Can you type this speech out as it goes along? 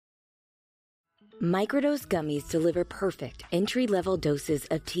Microdose gummies deliver perfect entry-level doses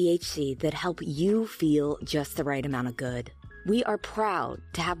of THC that help you feel just the right amount of good. We are proud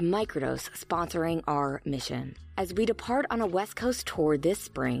to have Microdose sponsoring our mission. As we depart on a West Coast tour this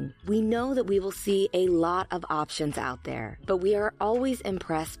spring, we know that we will see a lot of options out there, but we are always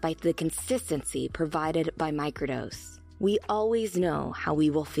impressed by the consistency provided by Microdose. We always know how we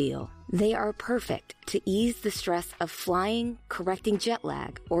will feel. They are perfect to ease the stress of flying, correcting jet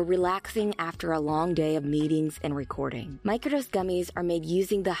lag, or relaxing after a long day of meetings and recording. Microdose gummies are made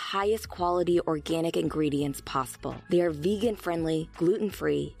using the highest quality organic ingredients possible. They are vegan-friendly,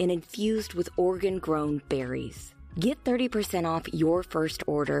 gluten-free, and infused with Oregon-grown berries. Get 30% off your first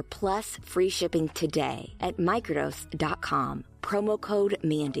order plus free shipping today at microdose.com. Promo code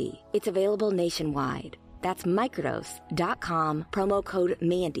Mandy. It's available nationwide. That's microdose.com, promo code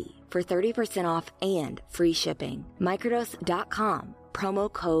Mandy for 30% off and free shipping. Microdose.com,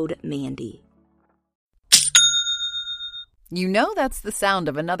 promo code Mandy. You know that's the sound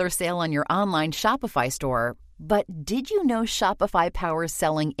of another sale on your online Shopify store. But did you know Shopify powers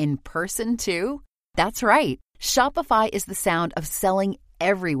selling in person too? That's right. Shopify is the sound of selling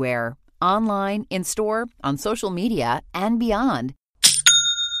everywhere. Online, in-store, on social media, and beyond.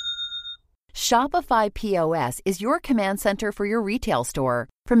 Shopify POS is your command center for your retail store.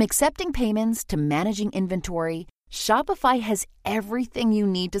 From accepting payments to managing inventory, Shopify has everything you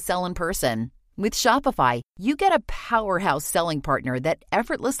need to sell in person. With Shopify, you get a powerhouse selling partner that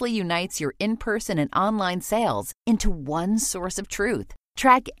effortlessly unites your in-person and online sales into one source of truth.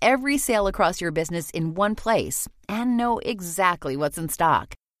 Track every sale across your business in one place and know exactly what's in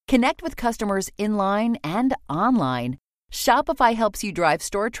stock. Connect with customers in-line and online. Shopify helps you drive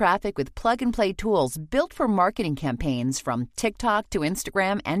store traffic with plug-and-play tools built for marketing campaigns from TikTok to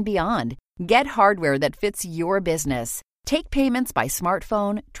Instagram and beyond. Get hardware that fits your business. Take payments by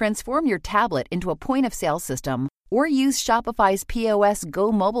smartphone, transform your tablet into a point-of-sale system, or use Shopify's POS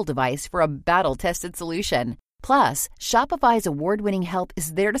Go mobile device for a battle-tested solution. Plus, Shopify's award-winning help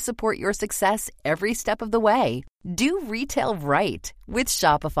is there to support your success every step of the way. Do retail right with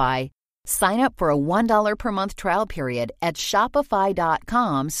Shopify. Sign up for a $1 per month trial period at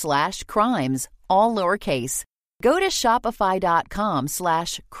shopify.com/crimes, all lowercase. Go to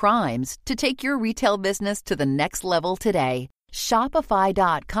shopify.com/crimes to take your retail business to the next level today.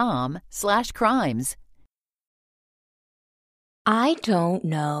 Shopify.com/crimes. I don't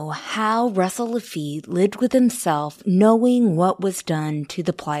know how Russell Laffitte lived with himself knowing what was done to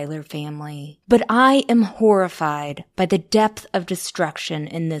the Plyler family, but I am horrified by the depth of destruction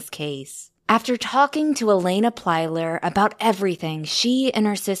in this case. After talking to Elena Plyler about everything she and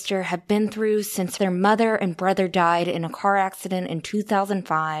her sister have been through since their mother and brother died in a car accident in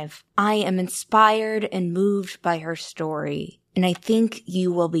 2005, I am inspired and moved by her story, and I think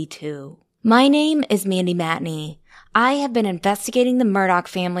you will be too. My name is Mandy Matney. I have been investigating the Murdaugh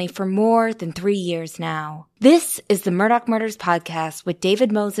family for more than 3 years now. This is the Murdaugh Murders Podcast with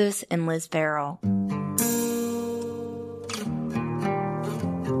David Moses and Liz Farrell.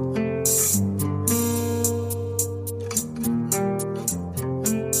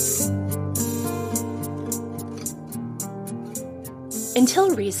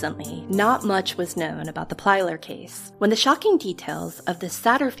 Until recently, not much was known about the Plyler case. When the shocking details of the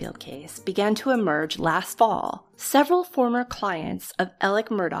Satterfield case began to emerge last fall, several former clients of Alec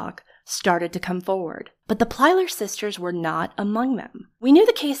Murdaugh started to come forward. But the Plyler sisters were not among them. We knew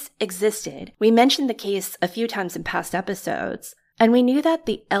the case existed. We mentioned the case a few times in past episodes. And we knew that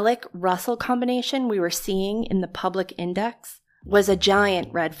the Alec-Russell combination we were seeing in the public index was a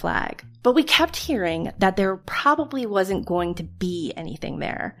giant red flag. But we kept hearing that there probably wasn't going to be anything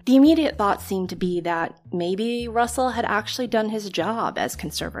there. The immediate thought seemed to be that maybe Russell had actually done his job as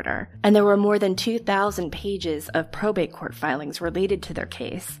conservator, and there were more than 2,000 pages of probate court filings related to their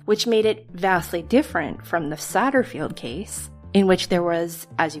case, which made it vastly different from the Satterfield case, in which there was,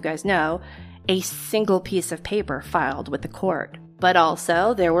 as you guys know, a single piece of paper filed with the court. But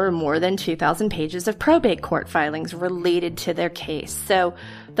also, there were more than 2,000 pages of probate court filings related to their case, so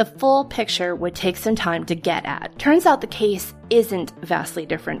the full picture would take some time to get at. Turns out the case isn't vastly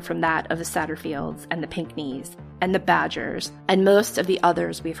different from that of the Satterfields and the Pinkneys and the Badgers and most of the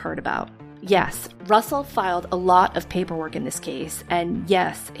others we've heard about. Yes, Russell filed a lot of paperwork in this case, and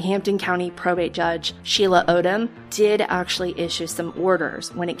yes, Hampton County probate judge Sheila Odom did actually issue some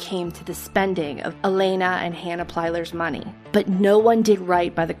orders when it came to the spending of Elena and Hannah Plyler's money. But no one did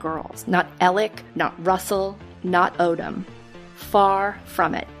right by the girls. Not Alec, not Russell, not Odom. Far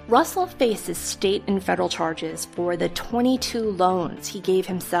from it. Russell faces state and federal charges for the 22 loans he gave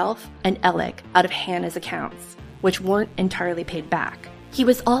himself and Alec out of Hannah's accounts, which weren't entirely paid back. He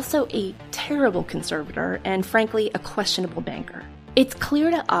was also a terrible conservator and, frankly, a questionable banker. It's clear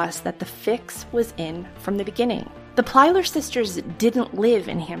to us that the fix was in from the beginning. The Plyler sisters didn't live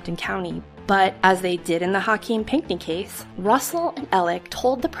in Hampton County, but as they did in the Hakeem Pinckney case, Russell and Alec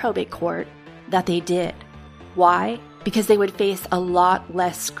told the probate court that they did. Why? Because they would face a lot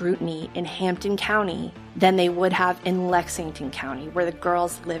less scrutiny in Hampton County than they would have in Lexington County, where the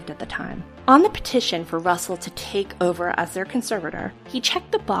girls lived at the time. On the petition for Russell to take over as their conservator, he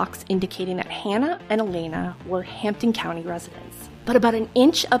checked the box indicating that Hannah and Elena were Hampton County residents. But about an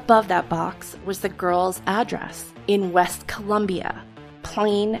inch above that box was the girls' address in West Columbia,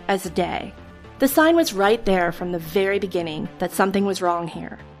 plain as day. The sign was right there from the very beginning that something was wrong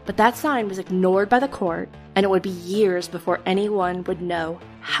here. But that sign was ignored by the court, and it would be years before anyone would know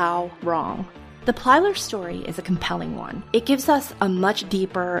how wrong. The Plyler story is a compelling one. It gives us a much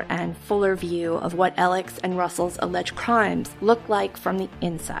deeper and fuller view of what Alec's and Russell's alleged crimes look like from the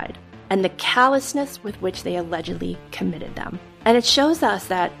inside, and the callousness with which they allegedly committed them. And it shows us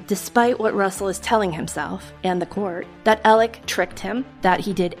that despite what Russell is telling himself and the court, that Alec tricked him, that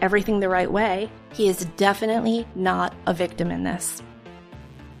he did everything the right way, he is definitely not a victim in this.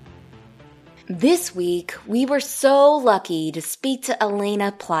 This week, we were so lucky to speak to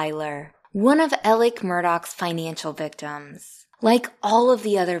Elena Plyler, one of Alec Murdaugh's financial victims. Like all of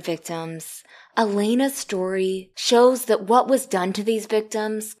the other victims, Elena's story shows that what was done to these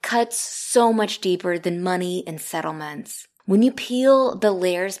victims cuts so much deeper than money and settlements. When you peel the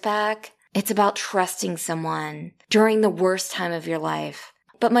layers back, it's about trusting someone during the worst time of your life.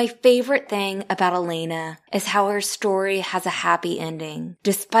 But my favorite thing about Elena is how her story has a happy ending,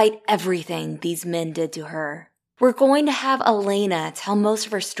 despite everything these men did to her. We're going to have Elena tell most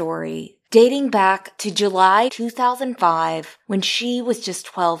of her story, dating back to July 2005, when she was just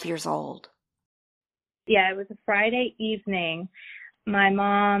 12 years old. Yeah, it was a Friday evening. My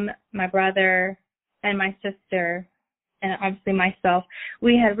mom, my brother, and my sister, and obviously myself,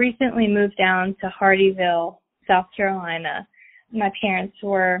 we had recently moved down to Hardeeville, South Carolina. My parents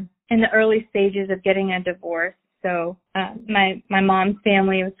were in the early stages of getting a divorce. So my mom's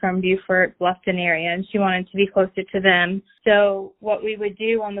family was from Beaufort, Bluffton area, and she wanted to be closer to them. So what we would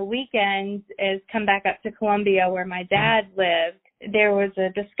do on the weekends is come back up to Columbia where my dad lived. There was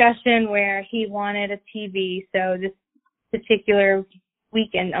a discussion where he wanted a TV. So this particular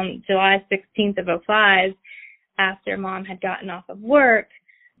weekend on July 16th of 2005, after Mom had gotten off of work,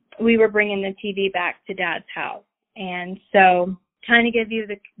 we were bringing the TV back to Dad's house. And so trying to give you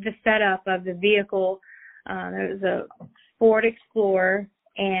the setup of the vehicle, it was a Ford Explorer,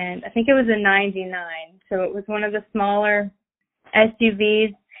 and I think it was a 99. So it was one of the smaller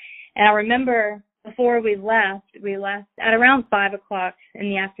SUVs. And I remember before we left at around 5 o'clock in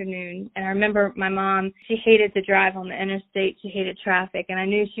the afternoon. And I remember my mom, she hated to drive on the interstate. She hated traffic. And I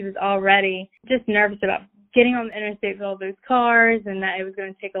knew she was already just nervous about getting on the interstate with all those cars and that it was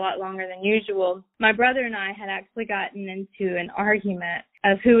going to take a lot longer than usual. My brother and I had actually gotten into an argument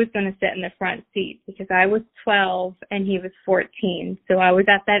of who was going to sit in the front seat because I was 12 and he was 14. So I was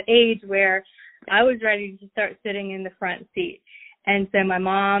at that age where I was ready to start sitting in the front seat. And so my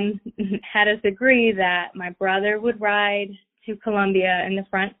mom had us agree that my brother would ride to Columbia in the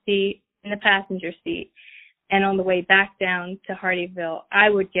front seat, in the passenger seat. And on the way back down to Hardeeville, I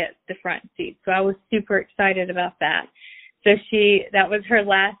would get the front seat. So I was super excited about that. So that was her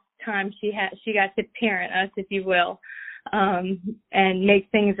last time she got to parent us, if you will, and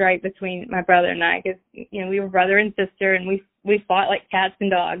make things right between my brother and I, because, we were brother and sister and we fought like cats and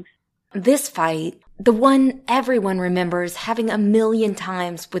dogs. This fight, the one everyone remembers having a million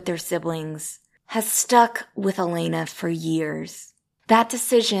times with their siblings, has stuck with Elena for years. That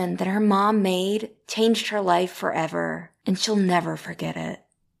decision that her mom made changed her life forever, and she'll never forget it.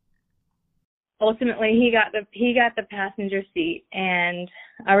 Ultimately, he got the passenger seat, and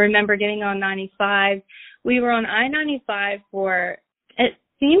I remember getting on 95. We were on I-95 for, it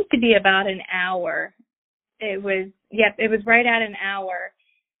seemed to be about an hour. It was right at an hour.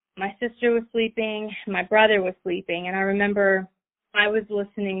 My sister was sleeping, my brother was sleeping, and I remember I was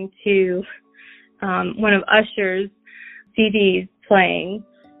listening to one of Usher's CDs playing.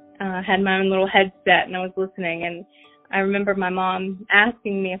 Had my own little headset and I was listening, and I remember my mom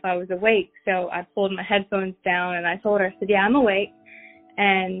asking me if I was awake, so I pulled my headphones down and I told her, I said, yeah, I'm awake.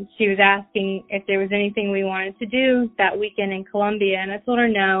 And she was asking if there was anything we wanted to do that weekend in Columbia, and I told her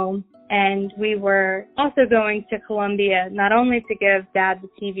no. And we were also going to Columbia not only to give Dad the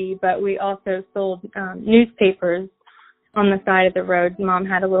TV, but we also sold newspapers on the side of the road. Mom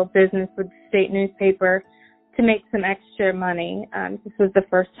had a little business with the state newspaper to make some extra money. This was the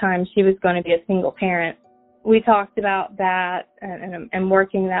first time she was going to be a single parent. we talked about that and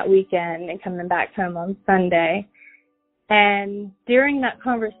working that weekend and coming back home on Sunday. And during that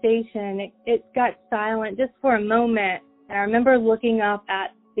conversation, it got silent just for a moment. And I remember looking up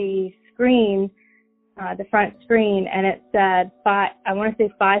at the screen, the front screen, and it said, I want to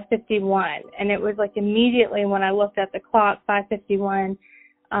say 5:51. And it was like immediately when I looked at the clock, 5:51,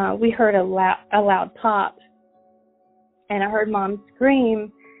 we heard a loud pop. And I heard Mom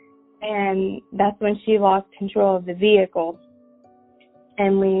scream, and that's when she lost control of the vehicle.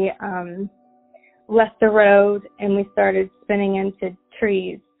 And we left the road, and we started spinning into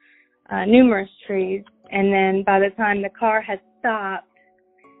trees, numerous trees. And then by the time the car had stopped,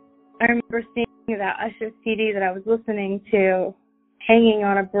 I remember seeing that Usher CD that I was listening to hanging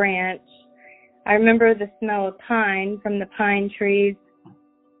on a branch. I remember the smell of pine from the pine trees.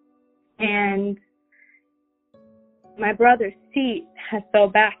 And my brother's seat had fell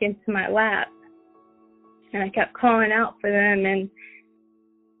back into my lap. And I kept calling out for them. And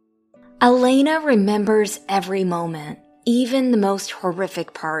Elena remembers every moment, even the most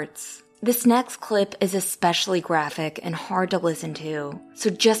horrific parts. This next clip is especially graphic and hard to listen to, so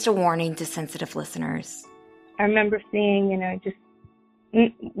just a warning to sensitive listeners. I remember seeing, just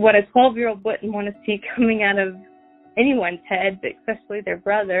what a 12-year-old wouldn't want to see coming out of anyone's head, but especially their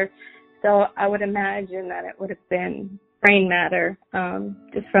brother. So I would imagine that it would have been brain matter,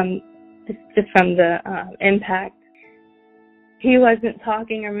 just from the impact. He wasn't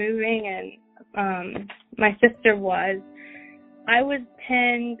talking or moving, and my sister was. I was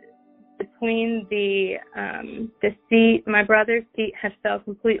pinned between the seat. My brother's seat had fell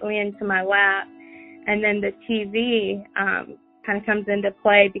completely into my lap, and then the TV kind of comes into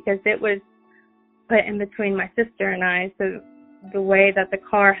play because it was put in between my sister and I. So the way that the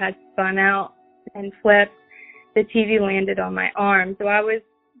car had spun out and flipped, the TV landed on my arm. So I was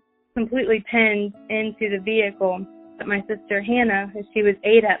completely pinned into the vehicle. But my sister Hannah, she was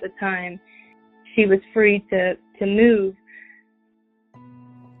 8 at the time, she was free to move.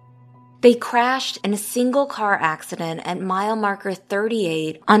 They crashed in a single car accident at mile marker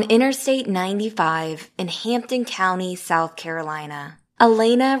 38 on Interstate 95 in Hampton County, South Carolina.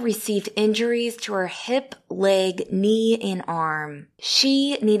 Elena received injuries to her hip, leg, knee, and arm.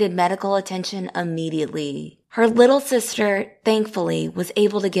 She needed medical attention immediately. Her little sister, thankfully, was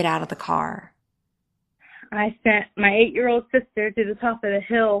able to get out of the car. I sent my 8-year-old sister to the top of the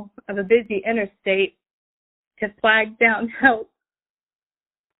hill of a busy interstate to flag down help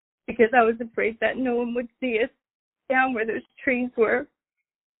because I was afraid that no one would see us down where those trees were.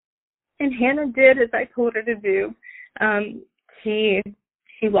 And Hannah did as I told her to do. She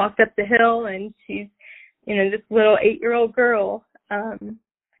walked up the hill, and she's, this little 8-year-old girl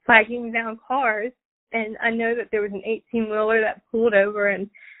flagging down cars. And I know that there was an 18-wheeler that pulled over, and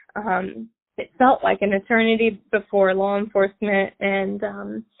it felt like an eternity before law enforcement and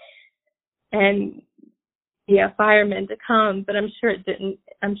firemen to come. But I'm sure it didn't.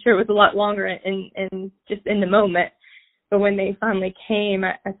 I'm sure it was a lot longer in just in the moment. But when they finally came,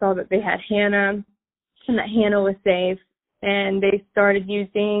 I saw that they had Hannah, and that Hannah was safe. And they started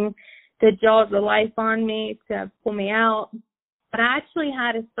using the jaws of life on me to pull me out. But I actually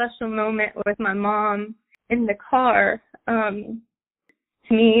had a special moment with my mom in the car. To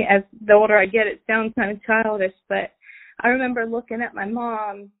me, as the older I get, it sounds kind of childish, but I remember looking at my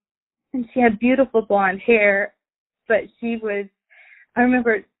mom, and she had beautiful blonde hair, but I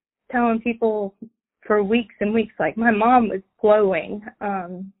remember telling people for weeks and weeks, like, my mom was glowing.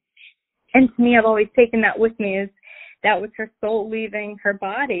 And to me, I've always taken that with me, as that was her soul leaving her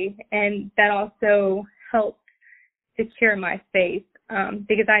body, and that also helped secure my faith,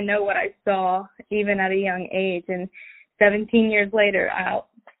 because I know what I saw even at a young age. And 17 years later,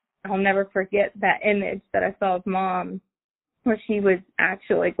 I'll never forget that image that I saw of Mom, where she was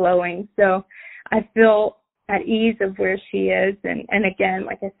actually glowing. So I feel at ease of where she is, and again,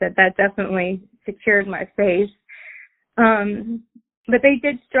 like I said, that definitely secured my faith. But they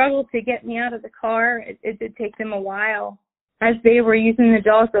did struggle to get me out of the car. It did take them a while, as they were using the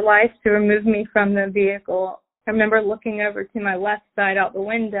jaws of life to remove me from the vehicle. I remember looking over to my left side out the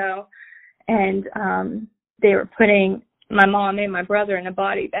window, and they were putting my mom and my brother in a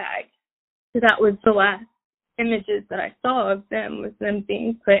body bag. So that was the last images that I saw of them, was them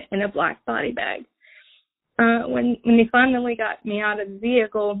being put in a black body bag. When they finally got me out of the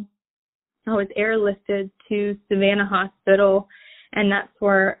vehicle, I was airlifted to Savannah Hospital, and that's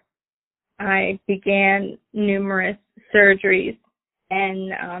where I began numerous surgeries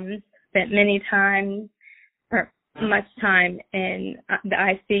and spent much time in the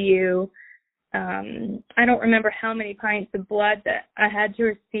ICU. I don't remember how many pints of blood that I had to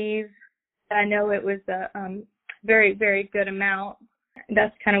receive I know it was a very, very good amount.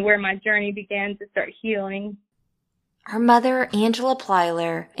 That's kind of where my journey began to start healing. Her mother, Angela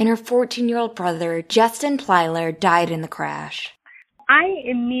Plyler, and her 14-year-old brother, Justin Plyler, died in the crash. I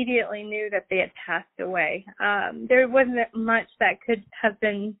immediately knew that they had passed away. There wasn't much that could have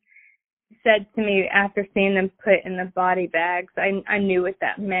been said to me after seeing them put in the body bags. I knew what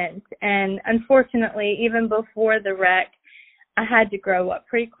that meant. And unfortunately, even before the wreck, I had to grow up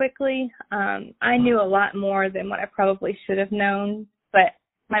pretty quickly. I knew a lot more than what I probably should have known, but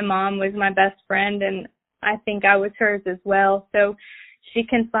my mom was my best friend, and I think I was hers as well. So she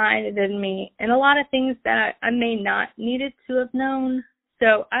confided in me in a lot of things that I may not needed to have known.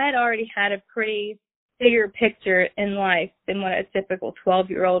 So I had already had a pretty bigger picture in life than what a typical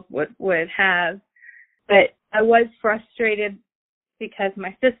 12-year-old would have. But I was frustrated because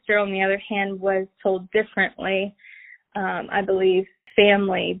my sister, on the other hand, was told differently. I believe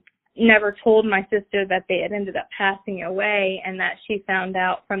family never told my sister that they had ended up passing away and that she found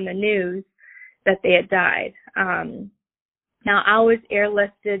out from the news that they had died. Now, I was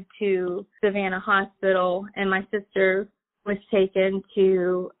airlifted to Savannah Hospital, and my sister was taken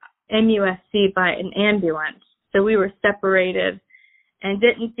to MUSC by an ambulance. So we were separated and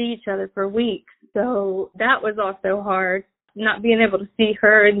didn't see each other for weeks. So that was also hard, not being able to see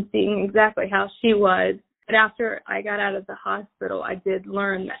her and seeing exactly how she was. But after I got out of the hospital, I did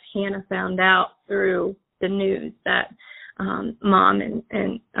learn that Hannah found out through the news that Mom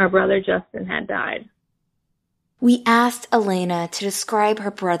and our brother Justin had died. We asked Elena to describe her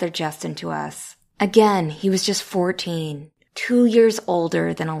brother Justin to us. Again, he was just 14, 2 years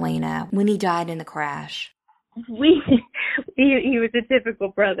older than Elena when he died in the crash. He was a typical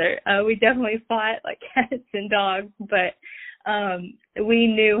brother. We definitely fought like cats and dogs, but we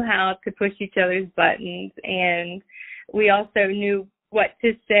knew how to push each other's buttons, and we also knew what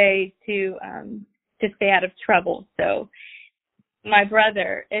to say to stay out of trouble. So my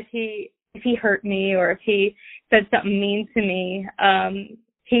brother, if he hurt me or if he said something mean to me,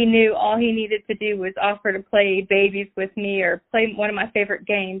 he knew all he needed to do was offer to play babies with me or play one of my favorite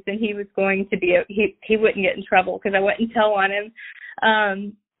games, and he was going to be he wouldn't get in trouble because I wouldn't tell on him.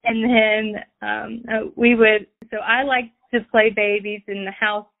 And then we would. So I liked to play babies in the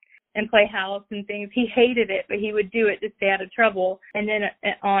house and play house and things. He hated it, but he would do it to stay out of trouble. And then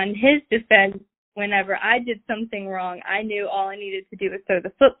on his defense, whenever I did something wrong, I knew all I needed to do was throw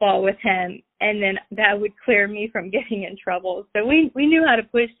the football with him, and then that would clear me from getting in trouble. So we knew how to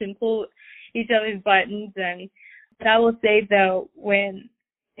push and pull each other's buttons. But I will say, though, when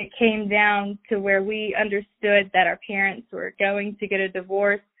it came down to where we understood that our parents were going to get a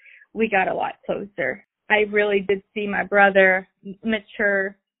divorce, we got a lot closer. I really did see my brother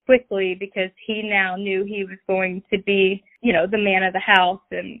mature quickly because he now knew he was going to be, the man of the house.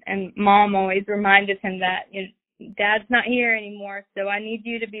 And Mom always reminded him that, Dad's not here anymore, so I need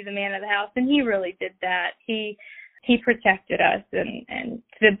you to be the man of the house. And he really did that. He protected us and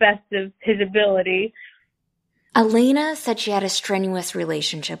to the best of his ability. Elena said she had a strenuous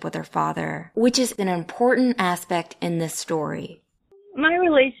relationship with her father, which is an important aspect in this story. My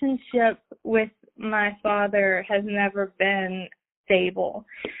relationship with my father has never been stable.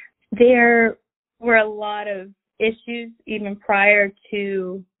 There were a lot of issues even prior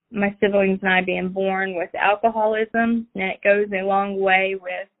to my siblings and I being born with alcoholism, and it goes a long way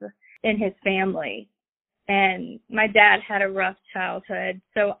in his family. And my dad had a rough childhood,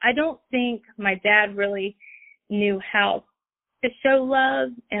 so I don't think my dad really knew how to show love,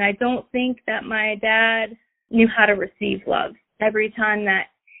 and I don't think that my dad knew how to receive love. Every time that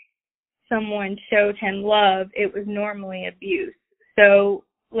someone showed him love, it was normally abuse. So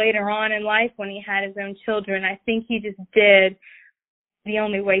later on in life, when he had his own children, I think he just did the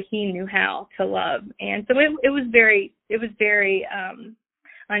only way he knew how to love. And so it was very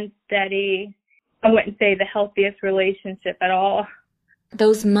unsteady. I wouldn't say the healthiest relationship at all.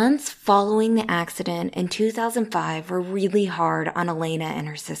 Those months following the accident in 2005 were really hard on Elena and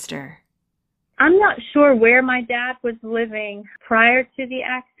her sister. I'm not sure where my dad was living prior to the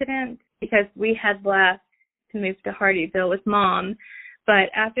accident because we had left to move to Hardyville with Mom. But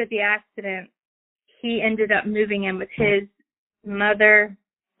after the accident, he ended up moving in with his mother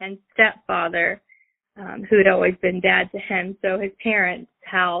and stepfather, who had always been dad to him, so his parents'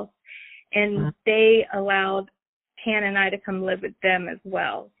 house. And they allowed Hannah and I to come live with them as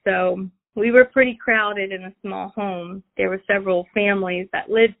well. So we were pretty crowded in a small home. There were several families that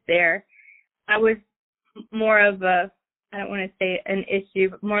lived there. I was more of a, I don't want to say an issue,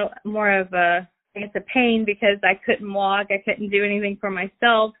 but more of a, I guess, a pain because I couldn't walk. I couldn't do anything for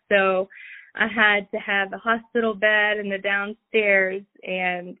myself. So I had to have a hospital bed in the downstairs,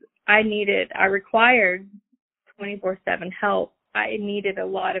 and I required 24/7 help. I needed a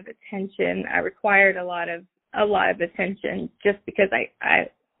lot of attention. I required a lot of attention just because I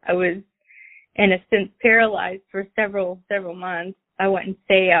was in a sense paralyzed for several months. I wouldn't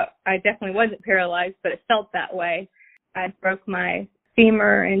say I definitely wasn't paralyzed, but it felt that way. I broke my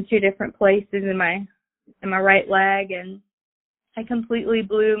femur in 2 different places in my right leg, and I completely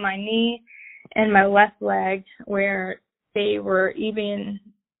blew my knee and my left leg, where they were even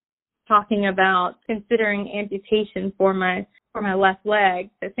talking about considering amputation for my left leg.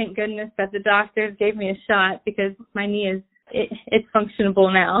 So thank goodness that the doctors gave me a shot, because my knee it's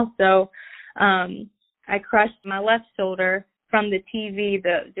functionable now. So I crushed my left shoulder from the TV.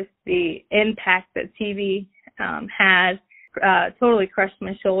 The impact that TV had totally crushed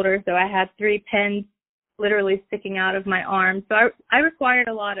my shoulder. So I had 3 pins literally sticking out of my arm. So I required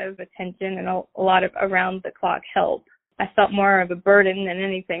a lot of attention and a lot of around-the-clock help. I felt more of a burden than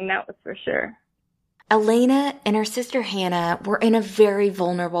anything, that was for sure. Elena and her sister Hannah were in a very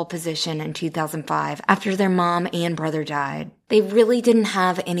vulnerable position in 2005 after their mom and brother died. They really didn't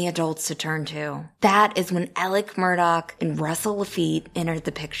have any adults to turn to. That is when Alec Murdaugh and Russell Laffitte entered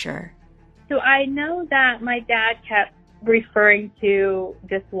the picture. So I know that my dad kept referring to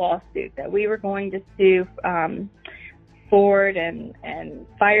this lawsuit, that we were going to sue Ford and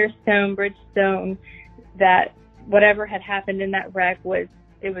Firestone, Bridgestone, that whatever had happened in that wreck was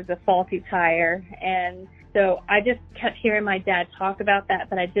a faulty tire. And so I just kept hearing my dad talk about that,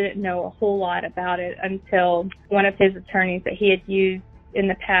 but I didn't know a whole lot about it until one of his attorneys that he had used in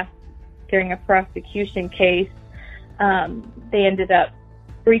the past during a prosecution case, they ended up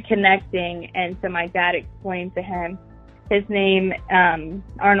reconnecting. And so my dad explained to him his name,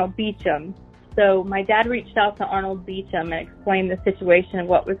 Arnold Beecham. So my dad reached out to Arnold Beecham and explained the situation and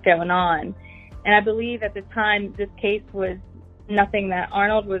what was going on. And I believe at the time this case was nothing that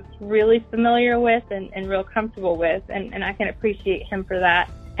Arnold was really familiar with and real comfortable with, and I can appreciate him for that.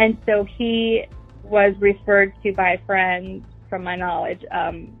 And so he was referred to by a friend, from my knowledge,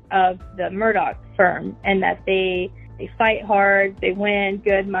 of the Murdaugh firm, and that they fight hard, they win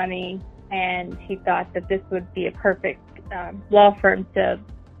good money, and he thought that this would be a perfect law firm to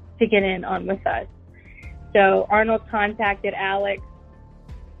get in on with us. So Arnold contacted Alex,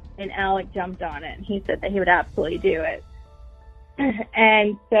 and Alec jumped on it. He said that he would absolutely do it.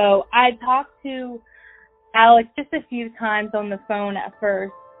 And so I talked to Alex just a few times on the phone at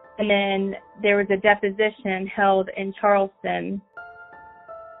first, and then there was a deposition held in Charleston.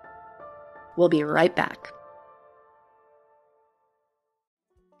 We'll be right back.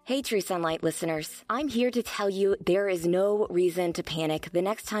 Hey, True Sunlight listeners. I'm here to tell you there is no reason to panic the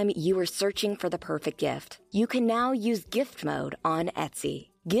next time you are searching for the perfect gift. You can now use gift mode on Etsy.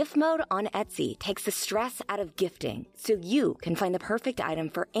 Gift mode on Etsy takes the stress out of gifting so you can find the perfect item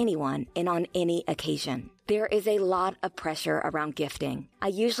for anyone and on any occasion. There is a lot of pressure around gifting. I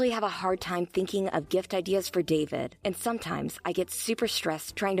usually have a hard time thinking of gift ideas for David, and sometimes I get super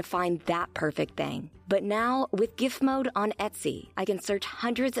stressed trying to find that perfect thing. But now, with gift mode on Etsy, I can search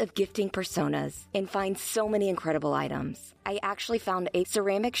hundreds of gifting personas and find so many incredible items. I actually found a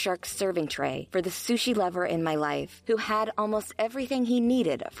ceramic shark serving tray for the sushi lover in my life who had almost everything he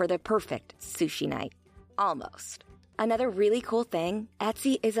needed for the perfect sushi night. Almost. Another really cool thing,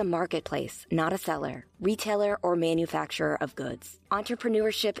 Etsy is a marketplace, not a seller, retailer, or manufacturer of goods.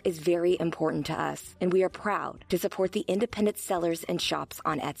 Entrepreneurship is very important to us, and we are proud to support the independent sellers and shops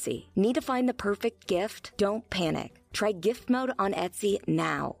on Etsy. Need to find the perfect gift? Don't panic. Try gift mode on Etsy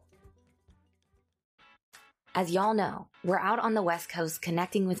now. As y'all know, we're out on the West Coast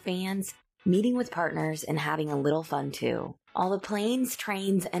connecting with fans, meeting with partners, and having a little fun too. All the planes,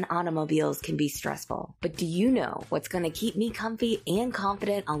 trains, and automobiles can be stressful, but do you know what's going to keep me comfy and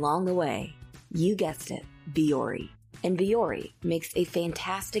confident along the way? You guessed it, Vuori. And Vuori makes a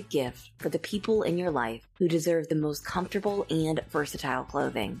fantastic gift for the people in your life who deserve the most comfortable and versatile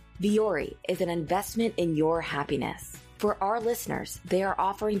clothing. Vuori is an investment in your happiness. For our listeners, they are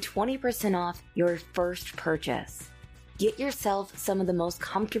offering 20% off your first purchase. Get yourself some of the most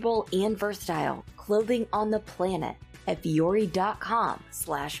comfortable and versatile clothing on the planet at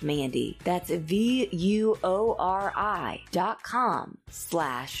vuori.com/Mandy. That's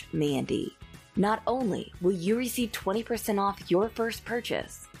VUORI.com/Mandy. Not only will you receive 20% off your first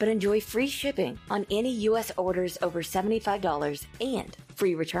purchase, but enjoy free shipping on any U.S. orders over $75 and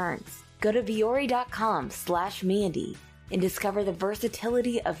free returns. Go to vuori.com/Mandy and discover the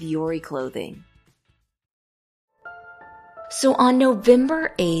versatility of Vuori clothing. So on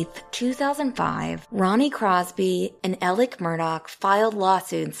November 8th, 2005, Ronnie Crosby and Alec Murdaugh filed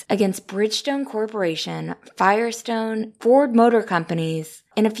lawsuits against Bridgestone Corporation, Firestone, Ford Motor Companies,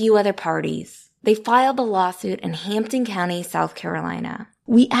 and a few other parties. They filed a lawsuit in Hampton County, South Carolina.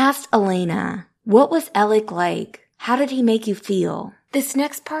 We asked Elena, what was Alec like? How did he make you feel? This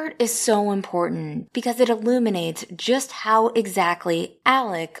next part is so important because it illuminates just how exactly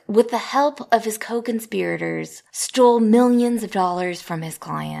Alec, with the help of his co-conspirators, stole millions of dollars from his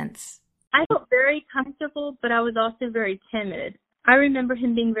clients. I felt very comfortable, but I was also very timid. I remember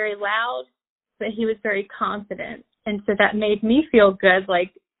him being very loud, but he was very confident. And so that made me feel good.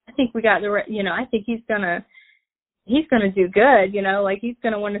 Like, I think we got I think he's going to do good, like he's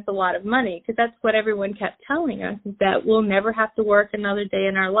going to win us a lot of money, because that's what everyone kept telling us, is that we'll never have to work another day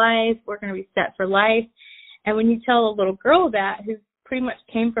in our life. We're going to be set for life. And when you tell a little girl that, who pretty much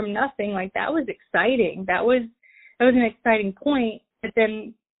came from nothing, like, that was exciting. That was an exciting point. But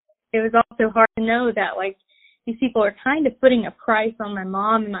then it was also hard to know that, like, these people are kind of putting a price on my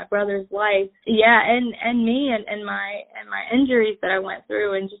mom and my brother's life. Yeah, and me and my injuries that I went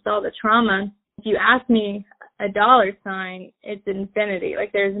through and just all the trauma. If you ask me a dollar sign, it's infinity.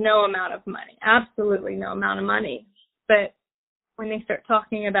 Like, there's no amount of money, absolutely no amount of money. But when they start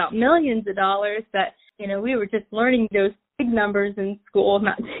talking about millions of dollars, that, we were just learning those big numbers in school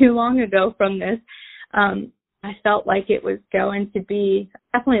not too long ago from this, I felt like it was going to be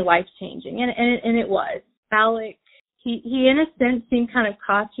definitely life-changing, and it was. Alec, he in a sense seemed kind of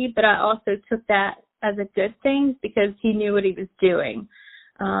cocky, but I also took that as a good thing because he knew what he was doing.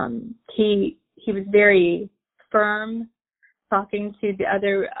 He was very firm talking to the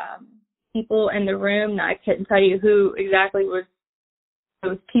other people in the room. Now, I couldn't tell you who exactly was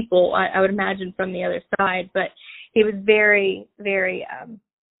those people, I would imagine from the other side, but he was very, very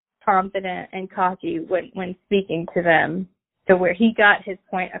confident and cocky when speaking to them, to where he got his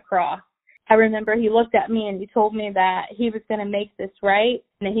point across. I remember he looked at me and he told me that he was going to make this right,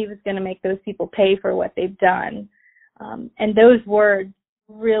 and that he was going to make those people pay for what they've done. And those words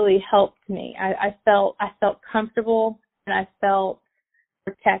really helped me. I felt comfortable, and I felt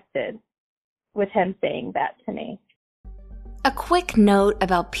protected with him saying that to me. A quick note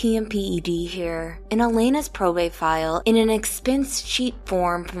about PMPED here. In Elena's probate file, in an expense sheet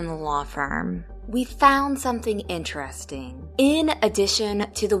form from the law firm, we found something interesting. In addition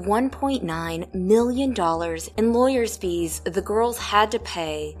to the $1.9 million in lawyers' fees the girls had to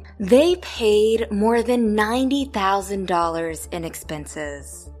pay, they paid more than $90,000 in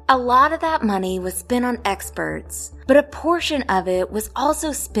expenses. A lot of that money was spent on experts, but a portion of it was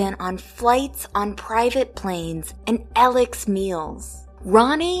also spent on flights on private planes and Alec's meals.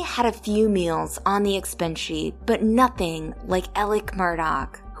 Ronnie had a few meals on the expense sheet, but nothing like Alec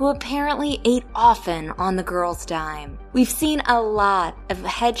Murdaugh, who apparently ate often on the girls' dime. We've seen a lot of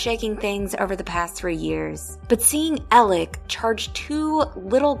head-shaking things over the past 3 years, but seeing Alec charge 2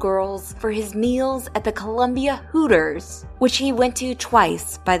 little girls for his meals at the Columbia Hooters, which he went to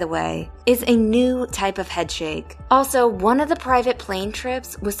twice, by the way, is a new type of headshake. Also, one of the private plane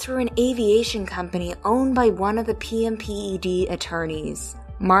trips was through an aviation company owned by one of the PMPED attorneys,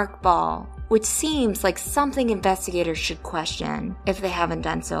 Mark Ball, which seems like something investigators should question if they haven't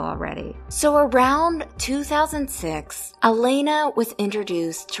done so already. So around 2006, Elena was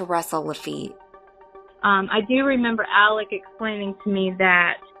introduced to Russell Laffitte. I do remember Alec explaining to me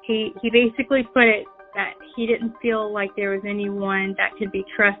that he basically put it that he didn't feel like there was anyone that could be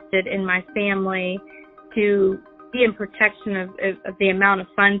trusted in my family to be in protection of the amount of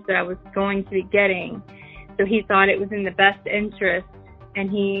funds that I was going to be getting. So he thought it was in the best interest. And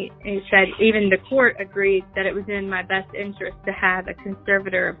he said even the court agreed that it was in my best interest to have a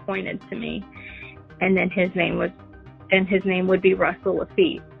conservator appointed to me, and then his name would be Russell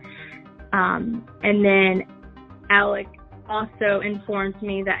Laffitte. And then Alec also informed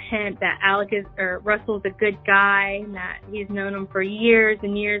me that Russell's a good guy, and that he's known him for years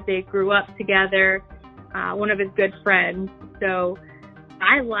and years. They grew up together, one of his good friends. So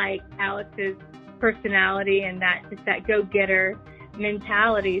I like Alex's personality and that go-getter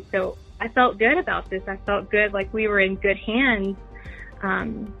mentality. So I felt good about this. I felt good, like we were in good hands.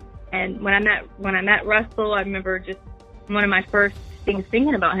 And when I met Russell, I remember just one of my first things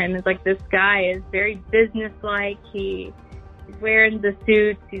thinking about him is like, this guy is very businesslike. He's wearing the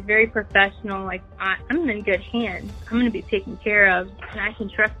suits. He's very professional. Like, I'm in good hands. I'm going to be taken care of, and I can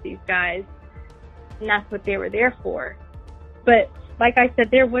trust these guys. And that's what they were there for. But like I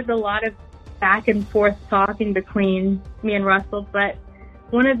said, there was a lot of back and forth talking between me and Russell, but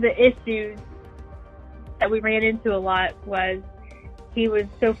one of the issues that we ran into a lot was he was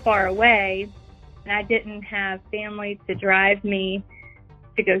so far away and I didn't have family to drive me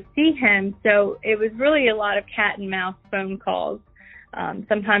to go see him. So it was really a lot of cat and mouse phone calls.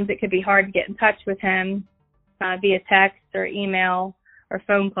 Sometimes it could be hard to get in touch with him via text or email or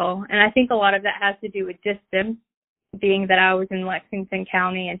phone call. And I think a lot of that has to do with distance, being that I was in Lexington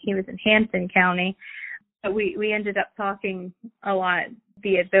County and he was in Hampton County. But we ended up talking a lot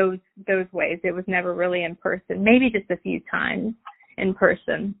via those ways. It was never really in person, maybe just a few times in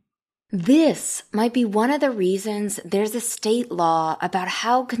person. This might be one of the reasons there's a state law about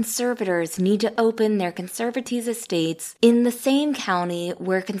how conservators need to open their conservatees' estates in the same county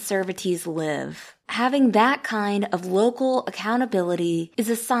where conservatees live. Having that kind of local accountability is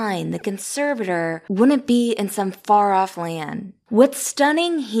a sign the conservator wouldn't be in some far-off land. What's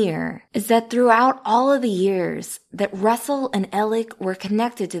stunning here is that throughout all of the years that Russell and Alec were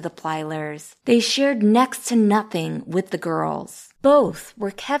connected to the Plylers, they shared next to nothing with the girls. Both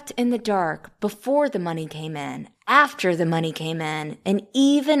were kept in the dark before the money came in, after the money came in, and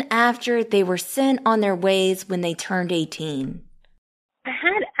even after they were sent on their ways when they turned 18. I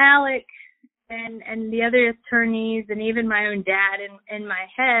had Alec and the other attorneys and even my own dad in my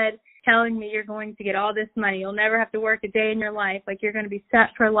head telling me, you're going to get all this money. You'll never have to work a day in your life. Like, you're going to be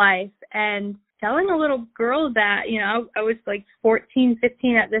set for life. And telling a little girl that, I was like 14,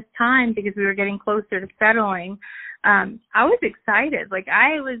 15 at this time because we were getting closer to settling. I was excited.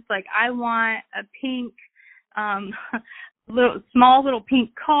 I want a pink, small little pink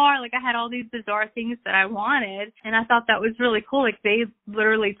car. Like, I had all these bizarre things that I wanted, and I thought that was really cool. Like, they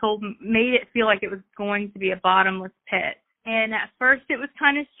literally made it feel like it was going to be a bottomless pit. And at first it was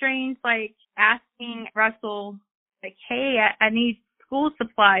kind of strange, like asking Russell, like, hey, I need school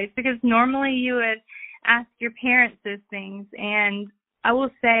supplies, because normally you would ask your parents those things. And I will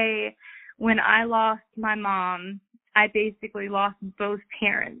say, when I lost my mom, I basically lost both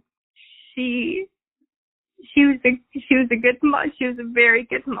parents. She was a good mom. She was a very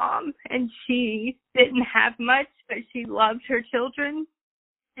good mom, and she didn't have much, but she loved her children,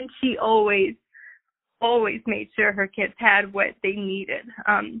 and she always made sure her kids had what they needed.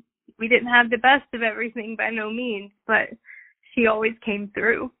 We didn't have the best of everything by no means, but she always came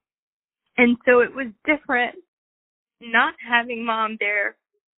through. And so it was different not having mom there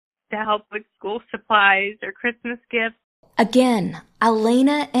to help with school supplies or Christmas gifts. Again,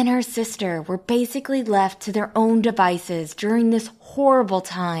 Elena and her sister were basically left to their own devices during this horrible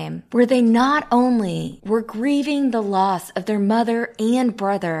time, where they not only were grieving the loss of their mother and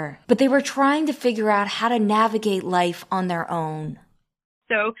brother, but they were trying to figure out how to navigate life on their own.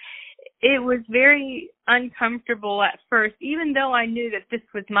 So it was very uncomfortable at first, even though I knew that this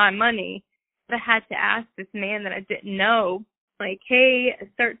was my money. I had to ask this man that I didn't know, like, hey, I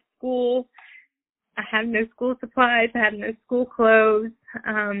start school, I have no school supplies, I have no school clothes,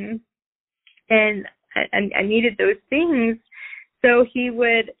 and I needed those things. So he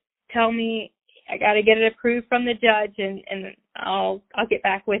would tell me, I got to get it approved from the judge, and I'll get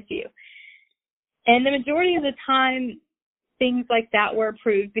back with you. And the majority of the time, things like that were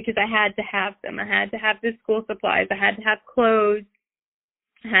approved because I had to have them. I had to have the school supplies. I had to have clothes.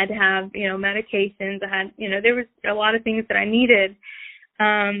 I had to have, medications. There was a lot of things that I needed.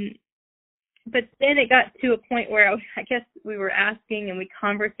 But then it got to a point where I guess we were asking and we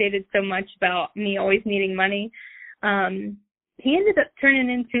conversated so much about me always needing money. He ended up turning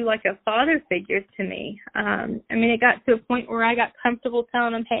into like a father figure to me. It got to a point where I got comfortable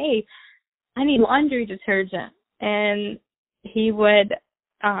telling him, hey, I need laundry detergent. And he would,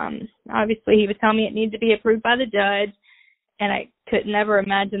 obviously he would tell me it needed to be approved by the judge. And I could never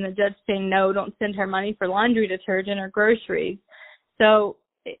imagine the judge saying, no, don't send her money for laundry detergent or groceries. So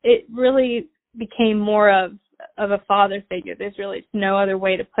it really became more of a father figure. There's really no other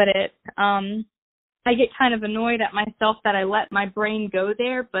way to put it. I get kind of annoyed at myself that I let my brain go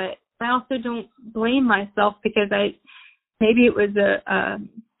there, but I also don't blame myself because maybe it was a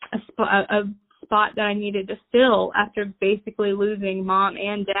spot that I needed to fill after basically losing mom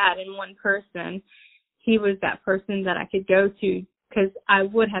and dad in one person. He was that person that I could go to, because I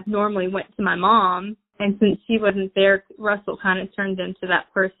would have normally went to my mom, and since she wasn't there, Russell kind of turned into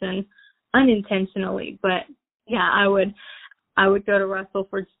that person unintentionally. But yeah, I would go to Russell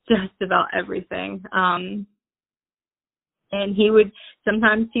for just about everything. And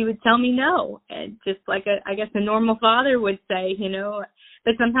sometimes he would tell me no, and just like I guess a normal father would say,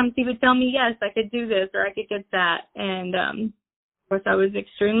 but sometimes he would tell me, yes, I could do this or I could get that. And, of course, I was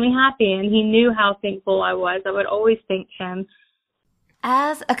extremely happy, and he knew how thankful I was. I would always thank him.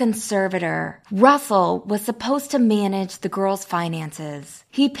 As a conservator, Russell was supposed to manage the girls' finances.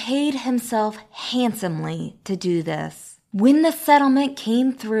 He paid himself handsomely to do this. When the settlement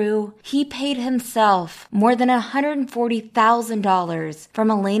came through, he paid himself more than $140,000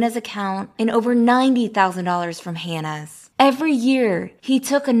 from Elena's account and over $90,000 from Hannah's. Every year, he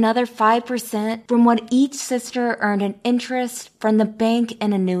took another 5% from what each sister earned in interest from the bank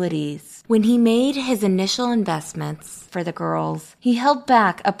and annuities. When he made his initial investments for the girls, he held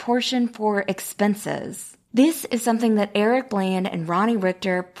back a portion for expenses. This is something that Eric Bland and Ronnie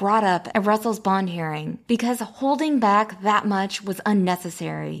Richter brought up at Russell's bond hearing because holding back that much was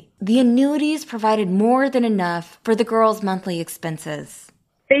unnecessary. The annuities provided more than enough for the girls' monthly expenses.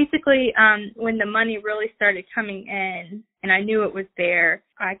 Basically, when the money really started coming in and I knew it was there,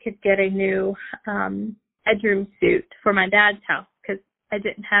 I could get a new bedroom suit for my dad's house because I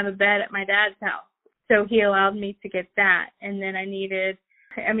didn't have a bed at my dad's house. So he allowed me to get that. And then I needed,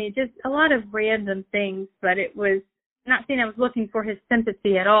 just a lot of random things, but it was not saying I was looking for his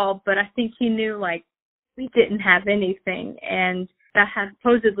sympathy at all, but I think he knew, like, we didn't have anything. And I had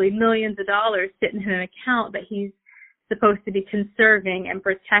supposedly millions of dollars sitting in an account that he's supposed to be conserving and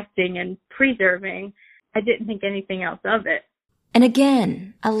protecting and preserving. I didn't think anything else of it. And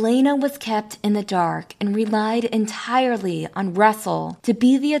again, Elena was kept in the dark and relied entirely on Russell to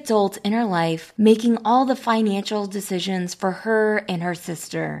be the adult in her life, making all the financial decisions for her and her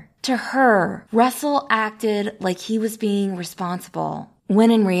sister. To her, Russell acted like he was being responsible,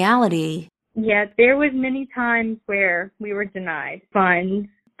 when in reality... Yeah, there was many times where we were denied funds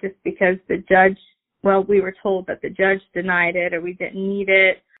just because the judge, we were told that the judge denied it or we didn't need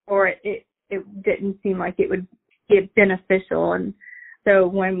it or it didn't seem like it would be beneficial. And so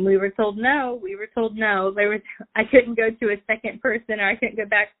when we were told no, we were told no. I couldn't go to a second person or I couldn't go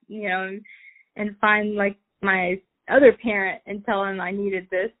back, and find like my other parent and tell him I needed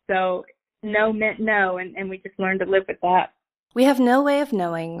this. So no meant no, and we just learned to live with that. We have no way of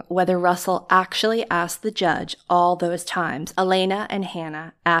knowing whether Russell actually asked the judge all those times Elena and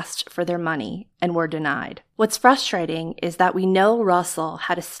Hannah asked for their money and were denied. What's frustrating is that we know Russell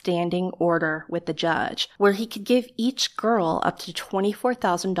had a standing order with the judge where he could give each girl up to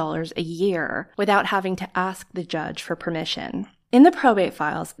 $24,000 a year without having to ask the judge for permission. In the probate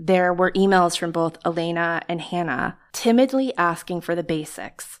files, there were emails from both Elena and Hannah timidly asking for the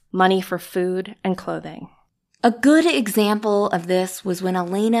basics, money for food and clothing. A good example of this was when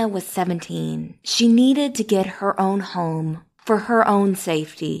Elena was 17. She needed to get her own home for her own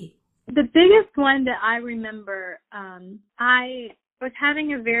safety. The biggest one that I remember, I was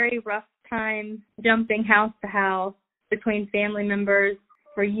having a very rough time jumping house to house between family members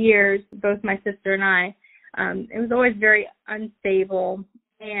for years, both my sister and I. It was always very unstable,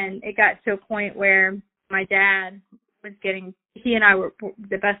 and it got to a point where my dad was he and I were,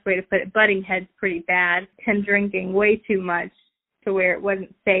 the best way to put it, butting heads pretty bad, him drinking way too much to where it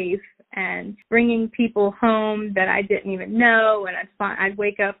wasn't safe, and bringing people home that I didn't even know, and I'd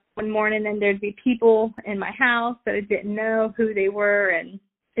wake up one morning and there'd be people in my house that I didn't know who they were, and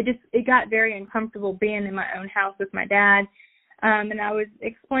it got very uncomfortable being in my own house with my dad, and I was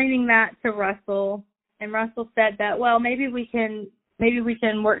explaining that to Russell, and Russell said that, well, maybe we can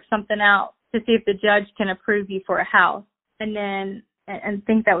work something out to see if the judge can approve you for a house. And then, and I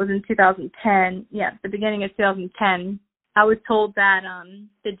think that was in 2010, the beginning of 2010, I was told that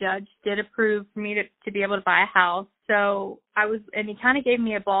the judge did approve for me to be able to buy a house. So and he kind of gave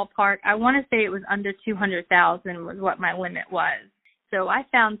me a ballpark. I want to say it was under $200,000 was what my limit was. So I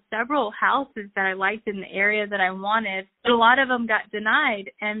found several houses that I liked in the area that I wanted, but a lot of them got denied.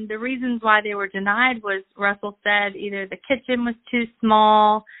 And the reasons why they were denied was Russell said either the kitchen was too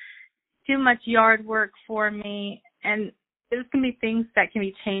small, too much yard work for me, and those can be things that can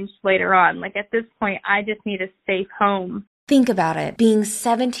be changed later on. Like at this point, I just need a safe home. Think about it, being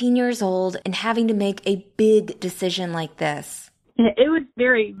 17 years old and having to make a big decision like this. It was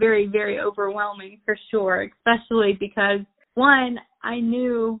very, very, very overwhelming for sure, especially because, one, I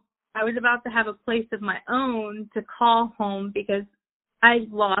knew I was about to have a place of my own to call home because I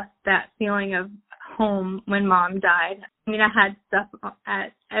lost that feeling of home when Mom died. I had stuff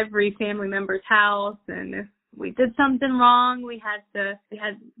at every family member's house, and if we did something wrong, we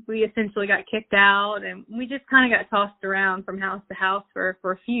essentially got kicked out, and we just kind of got tossed around from house to house for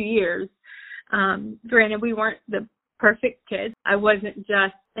a few years. Granted, we weren't the perfect kids. I wasn't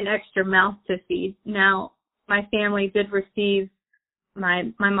just an extra mouth to feed. Now, my family did receive my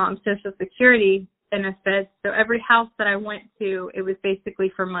mom's Social Security benefits, so every house that I went to, it was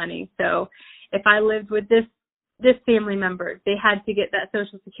basically for money. So if I lived with this family member, they had to get that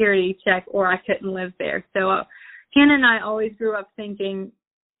Social Security check or I couldn't live there. So Hannah and I always grew up thinking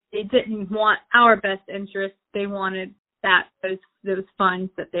they didn't want our best interest. They wanted those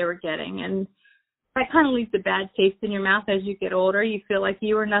funds that they were getting. And that kind of leaves a bad taste in your mouth as you get older. You feel like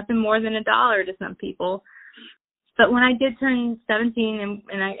you were nothing more than $1 to some people. But when I did turn 17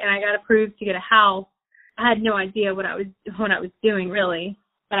 and I got approved to get a house, I had no idea what I was doing really.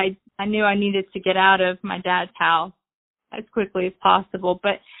 But I knew I needed to get out of my dad's house as quickly as possible.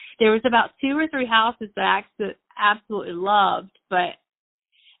 But there was about 2 or 3 houses that I absolutely loved, but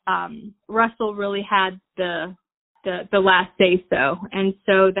Russell really had the last say so. And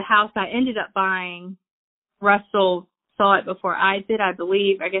so the house I ended up buying, Russell saw it before I did, I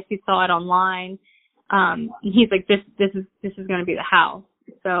believe. I guess he saw it online. He's like, this is going to be the house.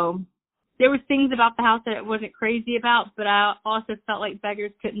 So there was things about the house that I wasn't crazy about, but I also felt like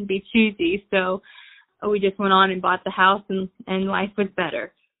beggars couldn't be choosy. So we just went on and bought the house, and life was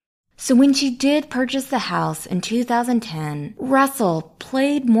better. So when she did purchase the house in 2010, Russell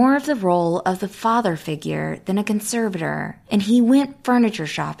played more of the role of the father figure than a conservator, and he went furniture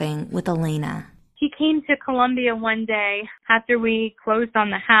shopping with Elena. He came to Columbia one day after we closed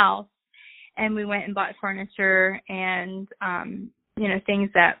on the house, and we went and bought furniture and, things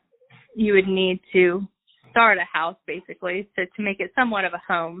that you would need to start a house, basically, to make it somewhat of a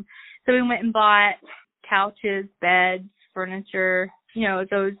home. So we went and bought couches, beds, furniture,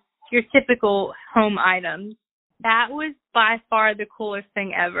 those your typical home items. That was by far the coolest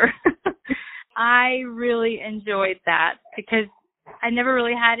thing ever. I really enjoyed that because I never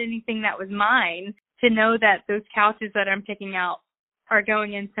really had anything that was mine. To know that those couches that I'm picking out are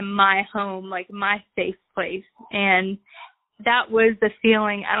going into my home, like my safe place. And that was the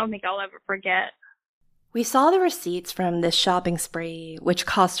feeling I don't think I'll ever forget. We saw the receipts from this shopping spree, which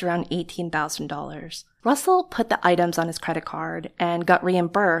cost around $18,000. Russell put the items on his credit card and got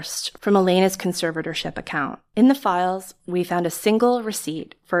reimbursed from Elena's conservatorship account. In the files, we found a single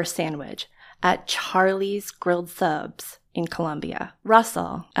receipt for a sandwich at Charlie's Grilled Subs in Columbia.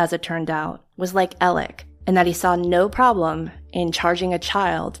 Russell, as it turned out, was like Alec in that he saw no problem in charging a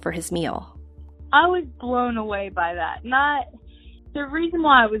child for his meal. I was blown away by that. The reason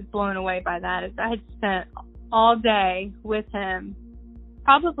why I was blown away by that is I had spent all day with him,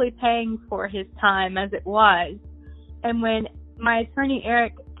 probably paying for his time as it was. And when my attorney,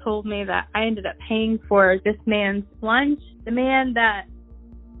 Eric, told me that I ended up paying for this man's lunch, the man that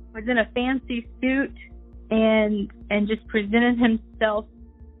was in a fancy suit and just presented himself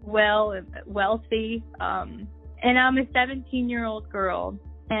well and wealthy. And I'm a 17-year-old girl.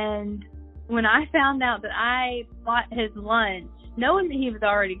 And when I found out that I bought his lunch, knowing that he was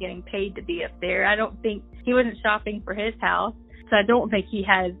already getting paid to be up there, I don't think he wasn't shopping for his house. So I don't think he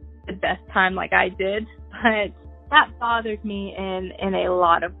had the best time like I did. But that bothered me in a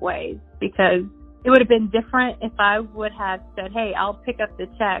lot of ways because it would have been different if I would have said, hey, I'll pick up the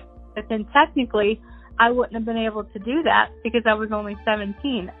check. But then technically, I wouldn't have been able to do that because I was only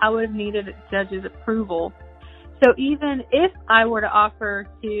 17. I would have needed a judge's approval. So even if I were to offer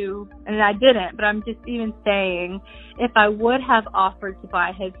to, and I didn't, but I'm just even saying, if I would have offered to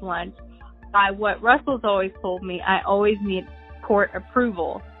buy his lunch, by what Russell's always told me, I always need court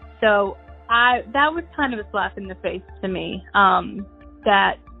approval. So that was kind of a slap in the face to me,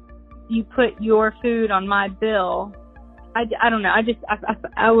 that you put your food on my bill. I don't know.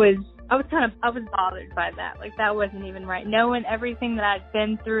 I was bothered by that. Like, that wasn't even right. Knowing everything that I'd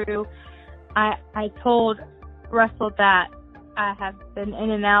been through, I told Russell that I have been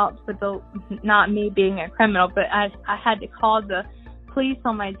in and out with not me being a criminal, but I had to call the police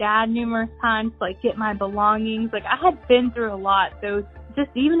on my dad numerous times to get my belongings. I had been through a lot just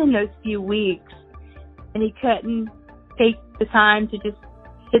even in those few weeks, and he couldn't take the time to just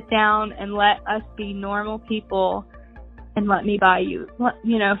sit down and let us be normal people and let me buy you,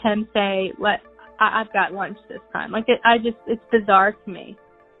 him say, I've got lunch this time. It's bizarre to me.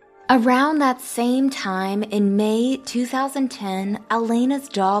 Around that same time, in May 2010, Elena's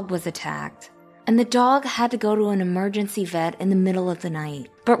dog was attacked, and the dog had to go to an emergency vet in the middle of the night.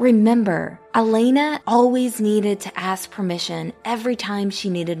 But remember, Elena always needed to ask permission every time she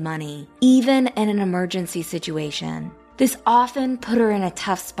needed money, even in an emergency situation. This often put her in a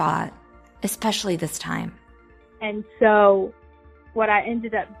tough spot, especially this time. And so what I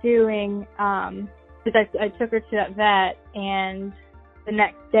ended up doing, is I took her to that vet, and the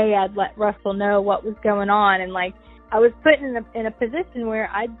next day I'd let Russell know what was going on. And I was put in a position where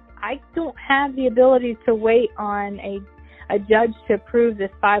I don't have the ability to wait on a judge to approve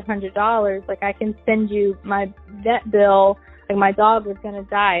this $500. I can send you my vet bill. My dog was going to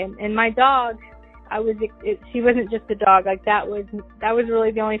die. And my dog, she wasn't just a dog. That was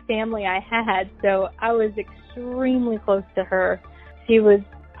really the only family I had. So I was extremely close to her.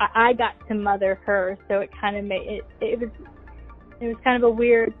 I got to mother her. So it kind of made it was It was kind of a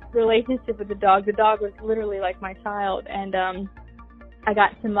weird relationship with the dog. The dog was literally like my child, and I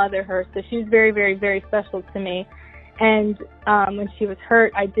got to mother her, so she was very, very, very special to me. And when she was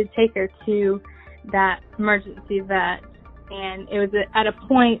hurt, I did take her to that emergency vet, and it was at a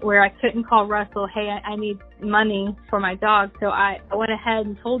point where I couldn't call Russell, hey, I need money for my dog. So I went ahead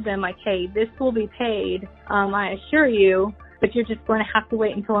and told them, like, hey, this will be paid, I assure you, but you're just going to have to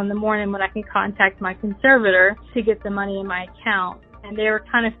wait until in the morning when I can contact my conservator to get the money in my account. And they were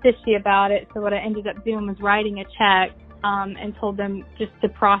kind of fishy about it, so what I ended up doing was writing a check and told them just to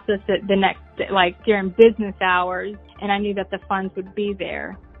process it the next day, like during business hours, and I knew that the funds would be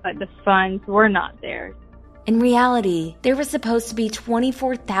there, but the funds were not there. In reality, there was supposed to be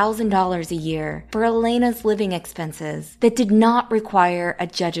 $24,000 a year for Elena's living expenses that did not require a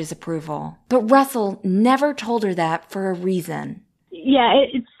judge's approval. But Russell never told her that for a reason. Yeah,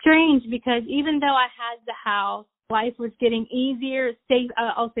 it's strange because even though I had the house, life was getting easier,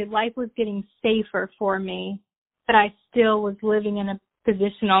 life was getting safer for me, but I still was living in a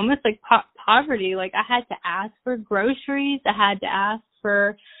position almost like poverty. Like I had to ask for groceries, I had to ask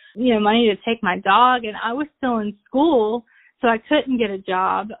for money to take my dog, and I was still in school, so I couldn't get a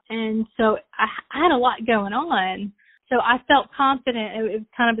job. And so I had a lot going on. So I felt confident. It was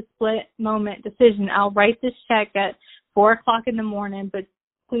kind of a split moment decision. I'll write this check at 4 o'clock in the morning, but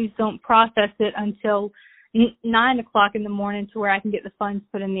please don't process it until 9 o'clock in the morning to where I can get the funds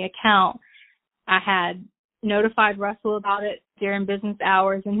put in the account. I had notified Russell about it during business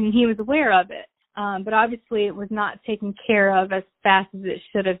hours, and he was aware of it. But obviously it was not taken care of as fast as it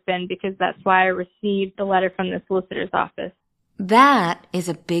should have been, because that's why I received the letter from the solicitor's office. That is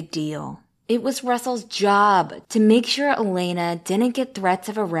a big deal. It was Russell's job to make sure Elena didn't get threats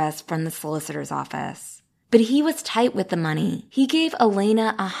of arrest from the solicitor's office. But he was tight with the money. He gave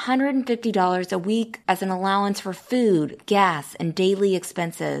Elena $150 a week as an allowance for food, gas, and daily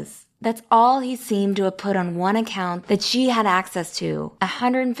expenses. That's all he seemed to have put on one account that she had access to,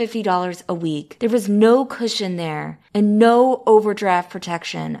 $150 a week. There was no cushion there and no overdraft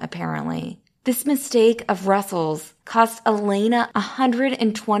protection, apparently. This mistake of Russell's cost Elena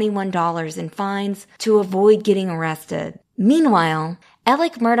 $121 in fines to avoid getting arrested. Meanwhile,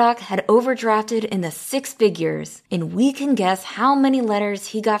 Alec Murdaugh had overdrafted in the 6 figures, and we can guess how many letters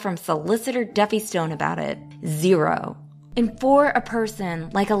he got from solicitor Duffy Stone about it. 0. And for a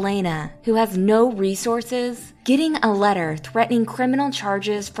person like Elena, who has no resources, getting a letter threatening criminal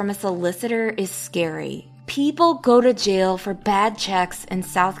charges from a solicitor is scary. People go to jail for bad checks in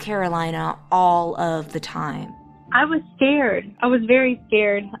South Carolina all of the time. I was scared. I was very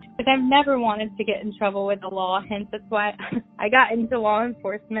scared. Like, I've never wanted to get in trouble with the law, hence that's why I got into law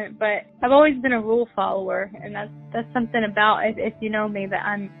enforcement. But I've always been a rule follower, and that's something about, if you know me, that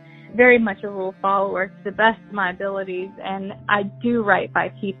I'm very much a rule follower to the best of my abilities, and I do right by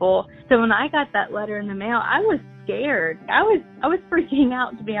people. So when I got that letter in the mail, I was scared. I was freaking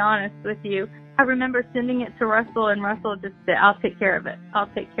out, to be honest with you. I remember sending it to Russell, and Russell just said, I'll take care of it. I'll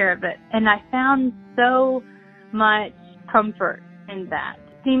take care of it. And I found so much comfort in that.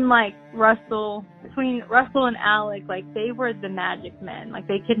 It seemed like between Russell and Alec, like they were the magic men. Like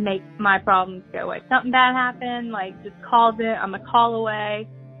they could make my problems go away. Something bad happened, like just called it. I'm a call away,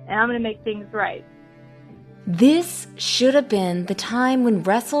 and I'm going to make things right. This should have been the time when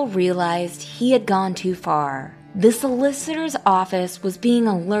Russell realized he had gone too far. The solicitor's office was being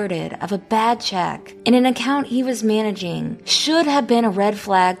alerted of a bad check, and an account he was managing should have been a red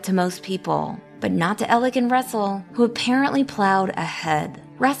flag to most people, but not to Alec and Russell, who apparently plowed ahead.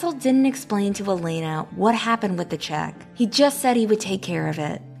 Russell didn't explain to Elena what happened with the check. He just said he would take care of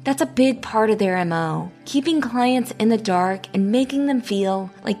it. That's a big part of their MO, keeping clients in the dark and making them feel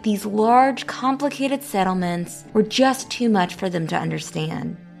like these large, complicated settlements were just too much for them to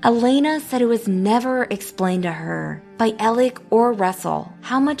understand. Elena said it was never explained to her by Alec or Russell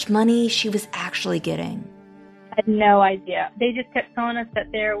how much money she was actually getting. I had no idea. They just kept telling us that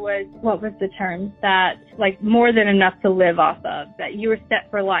there was, what was the term, that like more than enough to live off of, that you were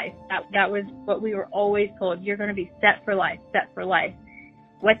set for life. That was what we were always told. You're going to be set for life, set for life.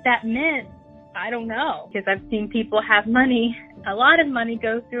 What that meant, I don't know, because I've seen people have money, a lot of money,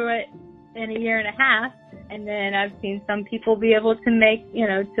 go through it in a year and a half. And then I've seen some people be able to make,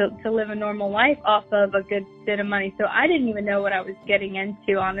 to live a normal life off of a good bit of money. So I didn't even know what I was getting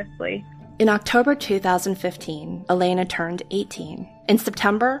into, honestly. In October 2015, Elena turned 18. In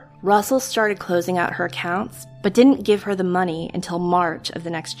September, Russell started closing out her accounts, but didn't give her the money until March of the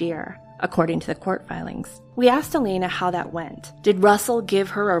next year. according to the court filings. We asked Elena how that went. Did Russell give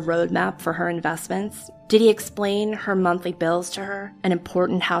her a roadmap for her investments? Did he explain her monthly bills to her and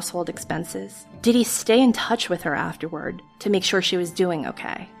important household expenses? Did he stay in touch with her afterward to make sure she was doing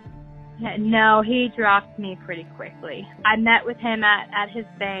okay? No, he dropped me pretty quickly. I met with him at his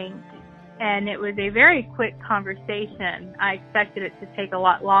bank, and it was a very quick conversation. I expected it to take a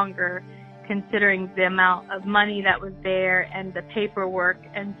lot longer, considering the amount of money that was there and the paperwork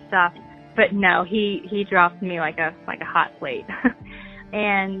and stuff. But no, he dropped me like a hot plate.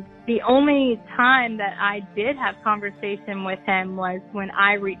 And the only time that I did have conversation with him was when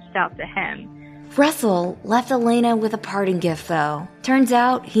I reached out to him. Russell left Elena with a parting gift, though. Turns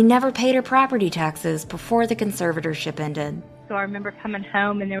out he never paid her property taxes before the conservatorship ended. So I remember coming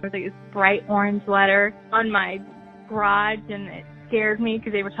home and there was like this bright orange letter on my garage, and it scared me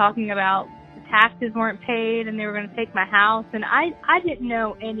because they were talking about the taxes weren't paid and they were going to take my house. And I didn't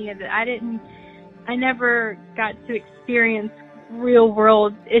know any of it. I never got to experience real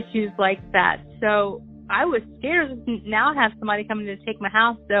world issues like that. So I was scared to now have somebody coming to take my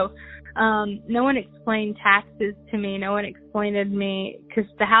house. So no one explained taxes to me. No one explained to me, because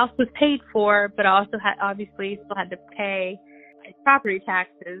the house was paid for, but I also obviously still had to pay property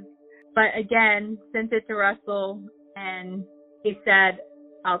taxes. But again, sent it to Russell, and he said,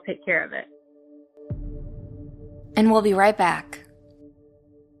 I'll take care of it. And we'll be right back.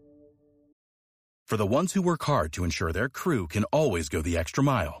 For the ones who work hard to ensure their crew can always go the extra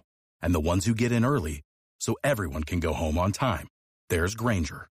mile, and the ones who get in early so everyone can go home on time, there's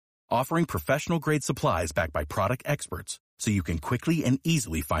Grainger, offering professional-grade supplies backed by product experts so you can quickly and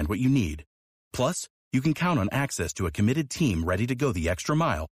easily find what you need. Plus, you can count on access to a committed team ready to go the extra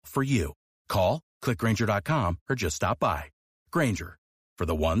mile for you. Call, click Grainger.com, or just stop by. Grainger, for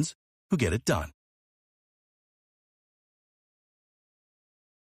the ones who get it done.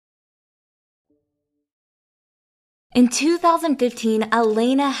 In 2015,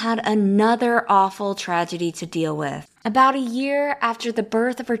 Elena had another awful tragedy to deal with. About a year after the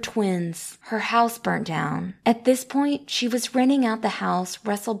birth of her twins, her house burnt down. At this point, she was renting out the house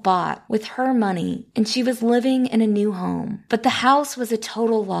Russell bought with her money, and she was living in a new home. But the house was a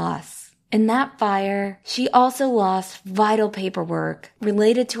total loss. In that fire, she also lost vital paperwork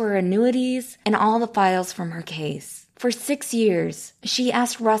related to her annuities and all the files from her case. For 6 years, she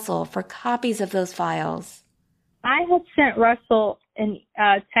asked Russell for copies of those files. I had sent Russell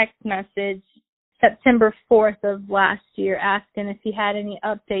a text message September 4th of last year asking if he had any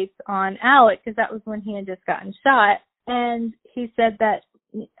updates on Alec, because that was when he had just gotten shot. And he said that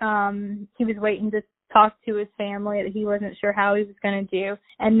he was waiting to talk to his family, that he wasn't sure how he was going to do.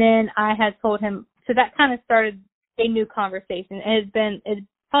 And then I had told him, so that kind of started a new conversation. It's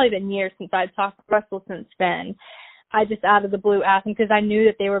probably been years since I'd talked to Russell since then. I just out of the blue asked him, because I knew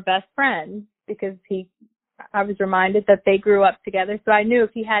that they were best friends, because I was reminded that they grew up together. So I knew if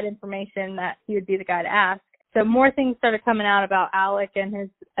he had information that he would be the guy to ask. So more things started coming out about Alec and his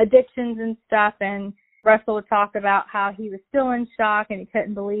addictions and stuff. And Russell would talk about how he was still in shock and he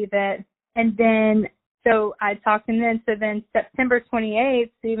couldn't believe it. And then, so I talked to him then. So then September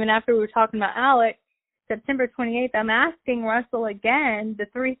 28th, so even after we were talking about Alec, September 28th, I'm asking Russell again the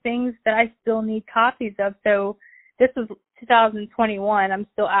 3 things that I still need copies of. So this was 2021. I'm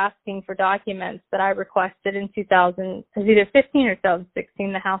still asking for documents that I requested in it was either 15 or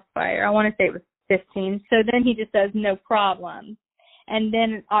 2016, the house fire. I want to say it was 15. So then he just says, no problem. And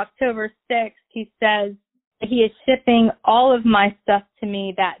then October 6th, he says he is shipping all of my stuff to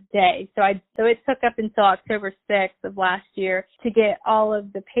me that day. So it took up until October 6th of last year to get all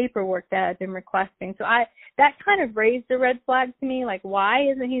of the paperwork that I've been requesting. So that kind of raised a red flag to me. Like, why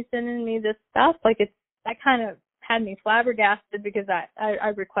isn't he sending me this stuff? Like, that kind of had me flabbergasted, because I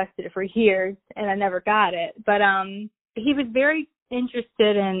requested it for years and I never got it. But he was very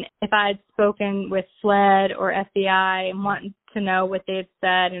interested in if I had spoken with SLED or FBI and wanting to know what they had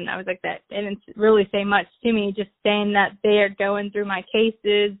said. And I was like, that didn't really say much to me, just saying that they are going through my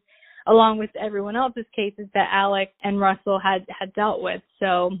cases along with everyone else's cases that Alec and Russell had dealt with.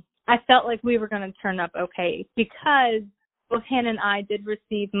 So I felt like we were going to turn up okay, because both Hannah and I did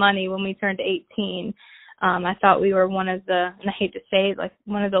receive money when we turned 18. I thought we were one of the, and I hate to say it, like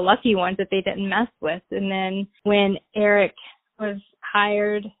one of the lucky ones that they didn't mess with. And then when Eric was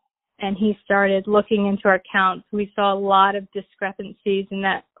hired and he started looking into our accounts, we saw a lot of discrepancies and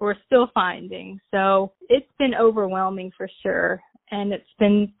that we're still finding. So it's been overwhelming for sure. And it's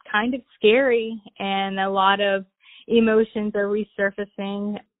been kind of scary, and a lot of emotions are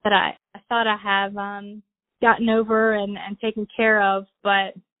resurfacing that I thought I have gotten over and taken care of,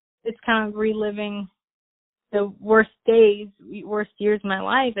 but it's kind of reliving the worst days, worst years of my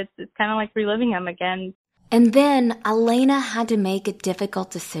life. It's kind of like reliving them again. And then Elena had to make a difficult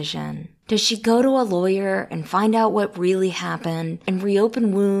decision. Does she go to a lawyer and find out what really happened and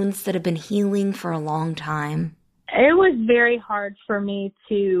reopen wounds that have been healing for a long time? It was very hard for me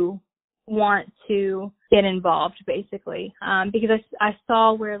to want to get involved, basically, because I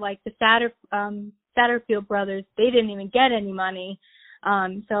saw where, like, the Satterfield brothers, they didn't even get any money.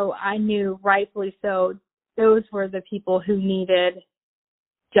 So I knew, rightfully so, those were the people who needed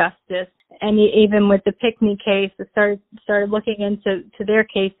justice. And even with the Pickney case, I started looking into their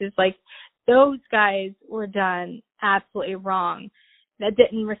cases. Like, those guys were done absolutely wrong that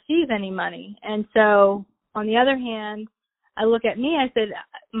didn't receive any money. And so, on the other hand, I look at me, I said,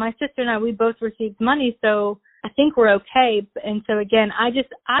 my sister and I, we both received money, so I think we're okay. And so again,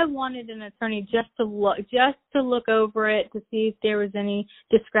 I wanted an attorney just to look over it to see if there was any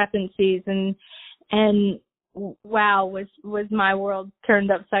discrepancies, and wow, was my world turned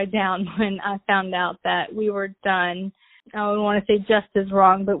upside down when I found out that we were done. I don't want to say just as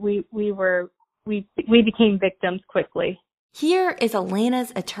wrong, but we became victims quickly. Here is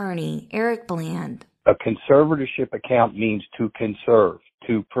Elena's attorney, Eric Bland. A conservatorship account means to conserve,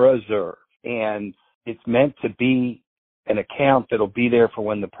 to preserve, and it's meant to be an account that'll be there for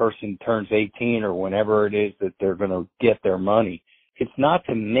when the person turns 18 or whenever it is that they're going to get their money. It's not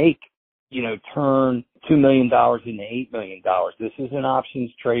to make, turn $2 million into $8 million. This isn't options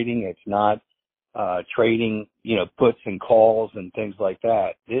trading. It's not trading, puts and calls and things like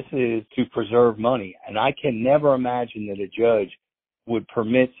that. This is to preserve money. And I can never imagine that a judge would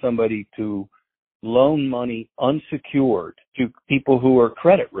permit somebody to loan money unsecured to people who are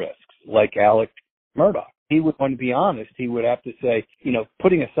credit risks, like Alex Murdaugh. He would want to be honest. He would have to say,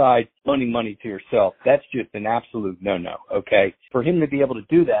 putting aside loaning money to yourself, that's just an absolute no-no, okay? For him to be able to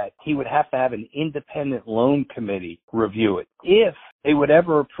do that, he would have to have an independent loan committee review it, if they would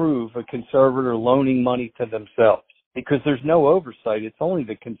ever approve a conservator loaning money to themselves, because there's no oversight. It's only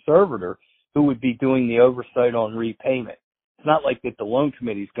the conservator who would be doing the oversight on repayment. It's not like that the loan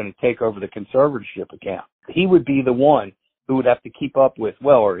committee is going to take over the conservatorship account. He would be the one who would have to keep up with,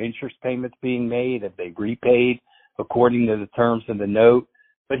 are interest payments being made? Have they repaid according to the terms of the note?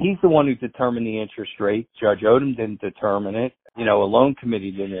 But he's the one who determined the interest rate. Judge Odom didn't determine it. A loan committee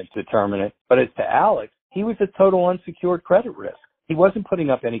didn't determine it. But as to Alex, he was a total unsecured credit risk. He wasn't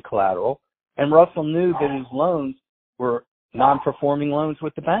putting up any collateral. And Russell knew that his loans were non-performing loans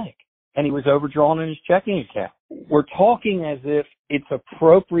with the bank, and he was overdrawn in his checking account. We're talking as if it's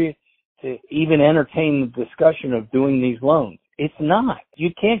appropriate to even entertain the discussion of doing these loans. It's not. You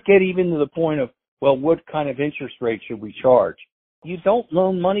can't get even to the point of, what kind of interest rate should we charge? You don't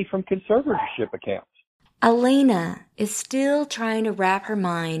loan money from conservatorship accounts. Elena is still trying to wrap her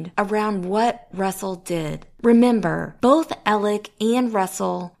mind around what Russell did. Remember, both Alec and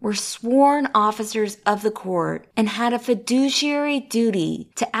Russell were sworn officers of the court and had a fiduciary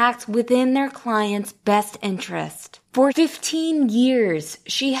duty to act within their client's best interest. For 15 years,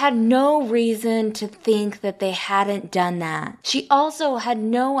 she had no reason to think that they hadn't done that. She also had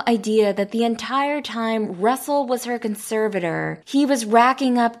no idea that the entire time Russell was her conservator, he was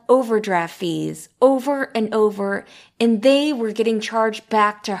racking up overdraft fees over and over, and they were getting charged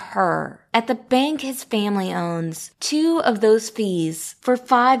back to her. At the bank his family owns, 2 of those fees, for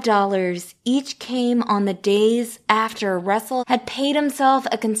 $5, each came on the days after Russell had paid himself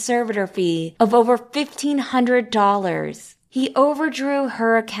a conservator fee of over $1,500. He overdrew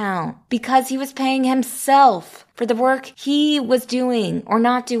her account because he was paying himself for the work he was doing or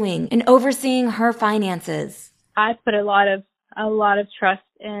not doing in overseeing her finances. I put a lot of trust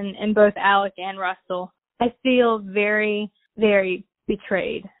in both Alec and Russell. I feel very, very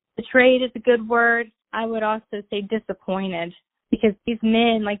betrayed. Betrayed is a good word. I would also say disappointed, because these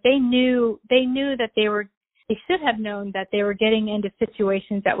men, they knew that they should have known that they were getting into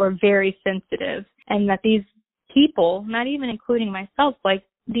situations that were very sensitive, and that these people, not even including myself,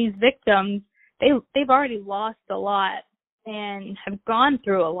 these victims, they've already lost a lot and have gone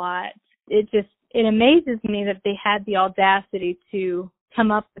through a lot. It amazes me that they had the audacity to come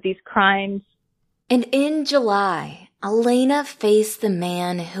up with these crimes. And in July, Elena faced the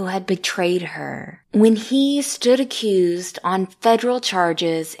man who had betrayed her when he stood accused on federal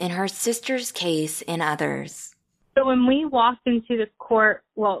charges in her sister's case and others. So when we walked into the court,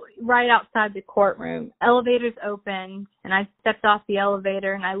 right outside the courtroom, elevators opened, and I stepped off the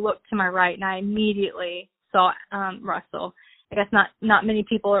elevator and I looked to my right, and I immediately saw Russell. I guess not many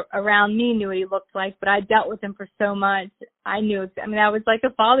people around me knew what he looked like, but I dealt with him for so much. I was like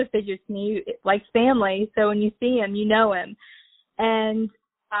a father figure to me, like family. So when you see him, you know him. And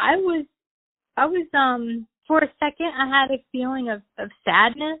I was For a second, I had a feeling of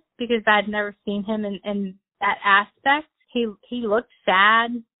sadness because I'd never seen him in that aspect. He looked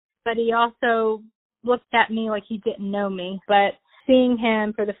sad, but he also looked at me like he didn't know me. But seeing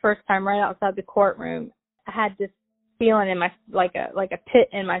him for the first time right outside the courtroom, I had this feeling in my like a pit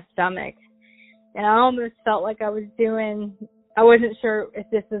in my stomach, and I almost felt like I wasn't sure if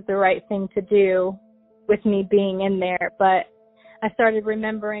this was the right thing to do with me being in there. But I started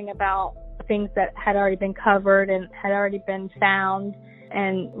remembering about things that had already been covered and had already been found,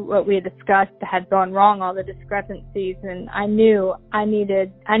 and what we had discussed had gone wrong, all the discrepancies, and I knew I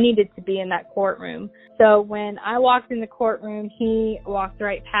needed to be in that courtroom. So when I walked in the courtroom, he walked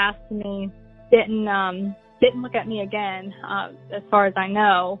right past me, didn't look at me again, as far as I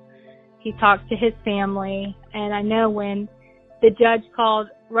know. He talked to his family, and I know when the judge called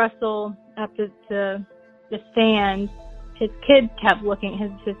Russell up to the stand, his kids kept looking,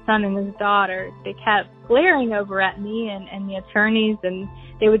 his son and his daughter, they kept glaring over at me and the attorneys, and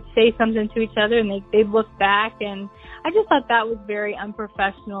they would say something to each other, and they'd look back, and I just thought that was very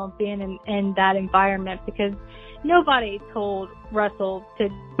unprofessional, being in that environment, because nobody told Russell to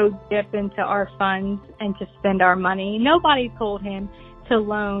go dip into our funds and to spend our money. Nobody told him to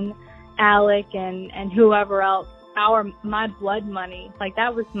loan Alec and whoever else my blood money. Like,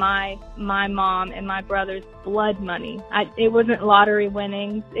 that was my mom and my brother's blood money. It wasn't lottery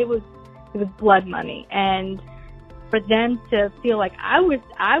winnings. It was blood money. And for them to feel like I was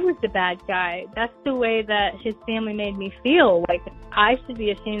the bad guy, that's the way that his family made me feel. Like, I should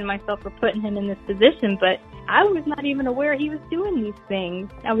be ashamed of myself for putting him in this position, but I was not even aware he was doing these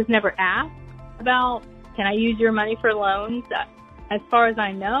things. I was never asked about, can I use your money for loans? As far as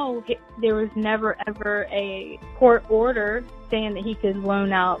I know, there was never ever a court order saying that he could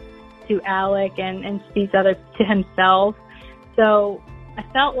loan out to Alec and these others to himself. So I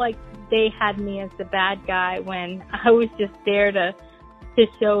felt like they had me as the bad guy when I was just there to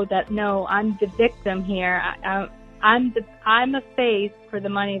show that, no, I'm the victim here. I'm a face for the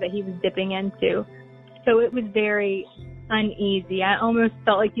money that he was dipping into. So it was very uneasy. I almost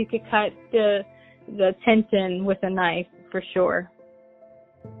felt like you could cut the tension with a knife, for sure.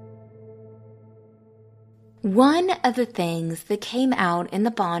 One of the things that came out in the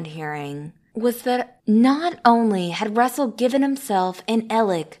bond hearing was that not only had Russell given himself and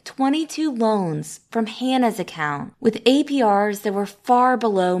Alec 22 loans from Hannah's account with APRs that were far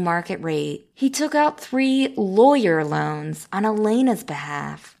below market rate, he took out 3 lawyer loans on Elena's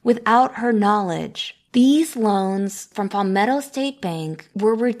behalf without her knowledge. These loans from Palmetto State Bank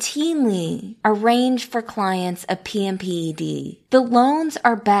were routinely arranged for clients of PMPED. The loans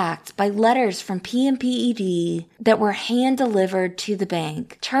are backed by letters from PMPED that were hand-delivered to the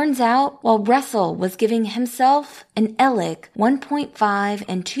bank. Turns out, while Russell was giving himself and Alec 1.5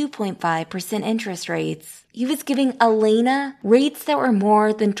 and 2.5% interest rates, he was giving Elena rates that were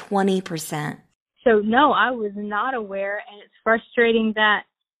more than 20%. So no, I was not aware, and it's frustrating that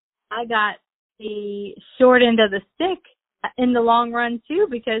I got the short end of the stick in the long run too,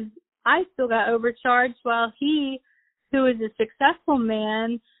 because I still got overcharged while he, who is a successful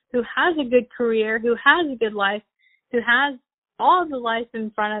man, who has a good career, who has a good life, who has all the life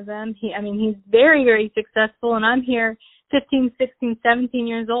in front of him. He's very, very successful, and I'm here 15, 16, 17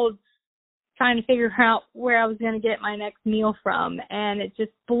 years old trying to figure out where I was going to get my next meal from. And it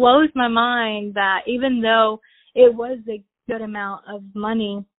just blows my mind that even though it was a good amount of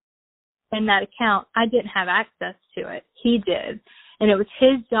money in that account, I didn't have access to it. He did. And it was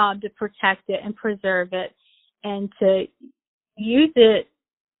his job to protect it and preserve it and to use it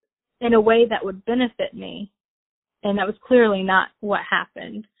in a way that would benefit me. And that was clearly not what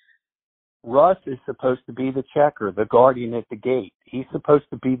happened. Russ is supposed to be the checker, the guardian at the gate. He's supposed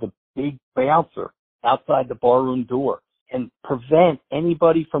to be the big bouncer outside the barroom door and prevent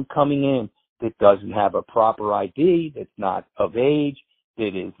anybody from coming in that doesn't have a proper ID, that's not of age,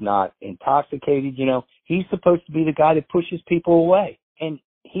 that is not intoxicated. He's supposed to be the guy that pushes people away. And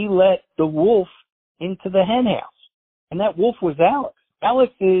he let the wolf into the hen house. And that wolf was Alex.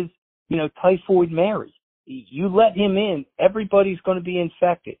 Alex is, Typhoid Mary. You let him in, everybody's going to be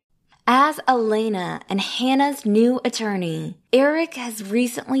infected. As Elena and Hannah's new attorney, Eric has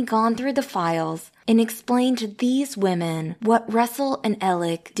recently gone through the files and explained to these women what Russell and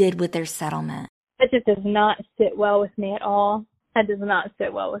Alec did with their settlement. That just does not sit well with me at all. That does not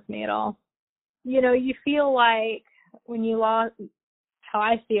sit well with me at all. You feel like when you lost, how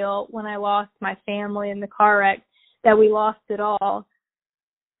I feel when I lost my family in the car wreck, that we lost it all.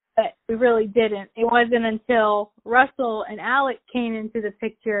 But we really didn't. It wasn't until Russell and Alec came into the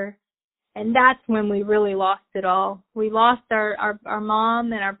picture, and that's when we really lost it all. We lost our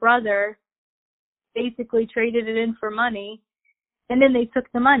mom and our brother, basically traded it in for money, and then they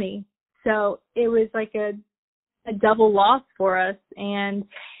took the money. So it was like a double loss for us, and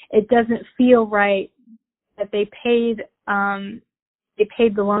it doesn't feel right that they paid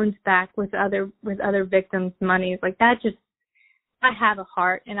the loans back with other victims' monies. Like that just, I have a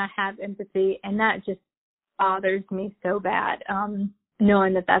heart and I have empathy, and that just bothers me so bad,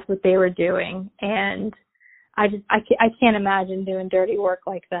 knowing that that's what they were doing. And I can't imagine doing dirty work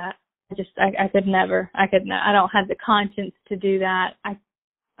like that. I could never. I don't have the conscience to do that. I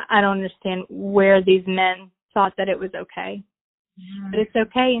don't understand where these men thought that it was okay. But it's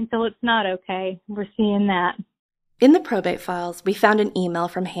okay until it's not okay. We're seeing that. In the probate files, we found an email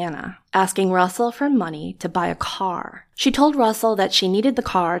from Hannah asking Russell for money to buy a car. She told Russell that she needed the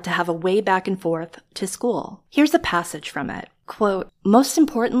car to have a way back and forth to school. Here's a passage from it. Quote, "Most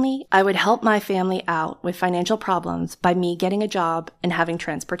importantly, I would help my family out with financial problems by me getting a job and having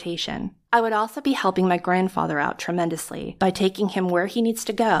transportation. I would also be helping my grandfather out tremendously by taking him where he needs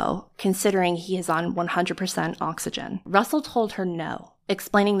to go, considering he is on 100% oxygen." Russell told her no,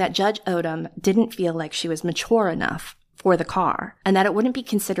 explaining that Judge Odom didn't feel like she was mature enough for the car, and that it wouldn't be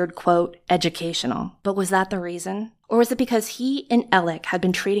considered, quote, educational. But was that the reason? Or was it because he and Alec had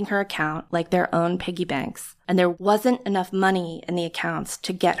been treating her account like their own piggy banks, and there wasn't enough money in the accounts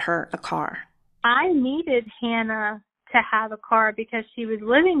to get her a car? I needed Hannah to have a car because she was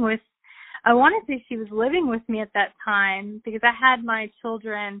living with, I want to say she was living with me at that time, because I had my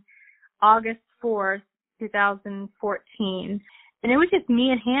children August 4th, 2014. And it was just me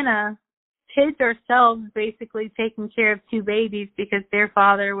and Hannah, kids ourselves, basically taking care of two babies because their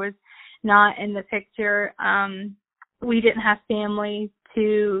father was not in the picture. We didn't have family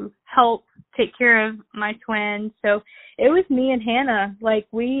to help take care of my twins. So it was me and Hannah. Like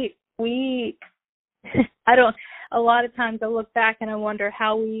we a lot of times I look back and I wonder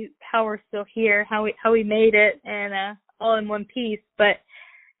how we're still here, how we made it, and all in one piece. But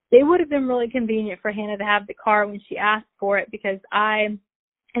it would have been really convenient for Hannah to have the car when she asked for it, because I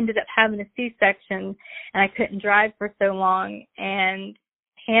ended up having a C-section and I couldn't drive for so long, and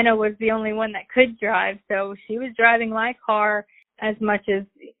Hannah was the only one that could drive, so she was driving my car as much as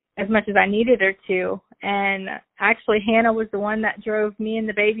I needed her to. And actually Hannah was the one that drove me and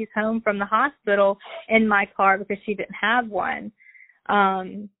the babies home from the hospital in my car because she didn't have one. But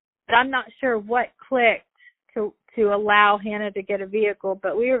I'm not sure what clicked to allow Hannah to get a vehicle,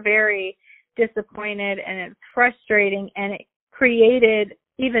 but we were very disappointed, and it's frustrating, and it created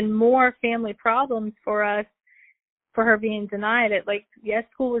even more family problems for us for her being denied it. Like, yes,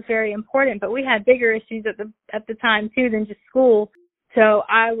 school was very important, but we had bigger issues at the time too than just school. So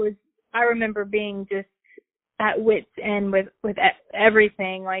I remember being just at wit's end with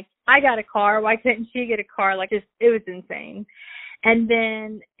everything. Like, I got a car, why couldn't she get a car? Like, it was insane. And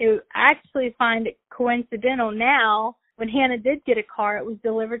then I actually find it coincidental now, when Hannah did get a car, it was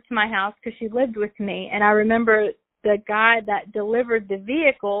delivered to my house because she lived with me. And I remember the guy that delivered the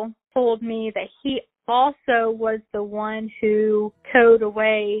vehicle told me that he also was the one who towed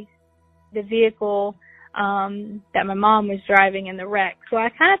away the vehicle that my mom was driving in the wreck. So I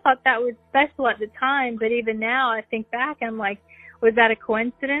kind of thought that was special at the time, but even now I think back and I'm like, was that a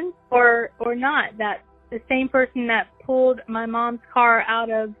coincidence or not? That the same person that pulled my mom's car out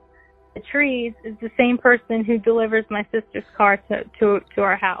of the trees is the same person who delivers my sister's car to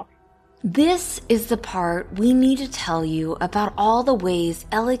our house. This is the part we need to tell you about all the ways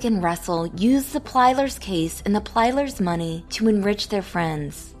Alec and Russell used the Plyler's case and the Plyler's money to enrich their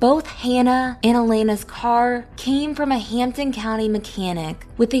friends. Both Hannah and Elena's car came from a Hampton County mechanic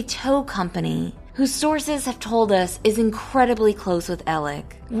with a tow company whose sources have told us is incredibly close with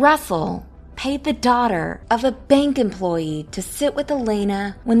Alec. Russell paid the daughter of a bank employee to sit with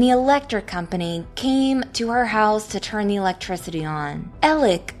Elena when the electric company came to her house to turn the electricity on.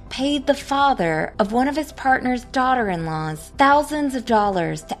 Alec paid the father of one of his partner's daughter-in-laws thousands of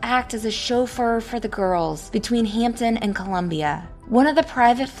dollars to act as a chauffeur for the girls between Hampton and Columbia. One of the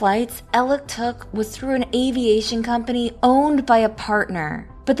private flights Alec took was through an aviation company owned by a partner.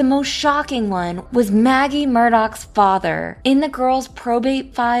 But the most shocking one was Maggie Murdoch's father. In the girls'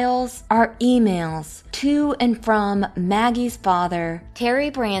 probate files are emails to and from Maggie's father,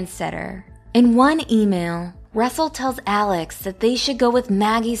 Terry Brandstetter. In one email, Russell tells Alex that they should go with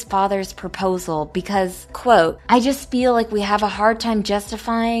Maggie's father's proposal because, quote, "I just feel like we have a hard time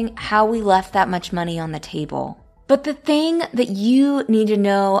justifying how we left that much money on the table." But the thing that you need to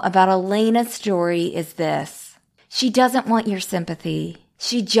know about Elena's story is this. She doesn't want your sympathy.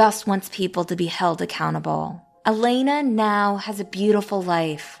 She just wants people to be held accountable. Elena now has a beautiful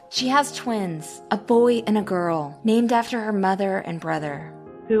life. She has twins, a boy and a girl, named after her mother and brother.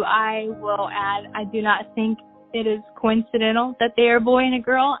 who I will add, I do not think it is coincidental that they are a boy and a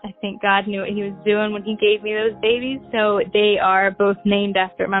girl. I think God knew what he was doing when he gave me those babies. So they are both named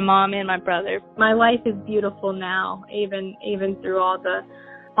after my mom and my brother. My life is beautiful now, even through all the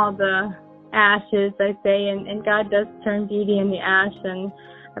ashes, I say, and God does turn beauty in the ash, and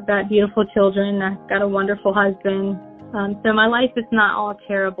I've got beautiful children. I've got a wonderful husband. So my life is not all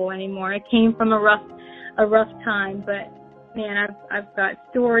terrible anymore. It came from a rough time, but man, I've got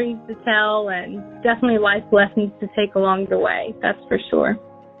stories to tell and definitely life lessons to take along the way, that's for sure.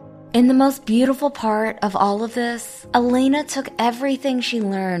 And the most beautiful part of all of this, Elena took everything she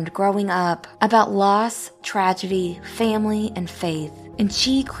learned growing up about loss, tragedy, family, and faith, and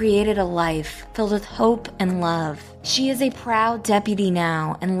she created a life filled with hope and love. She is a proud deputy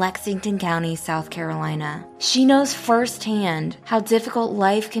now in Lexington County, South Carolina. She knows firsthand how difficult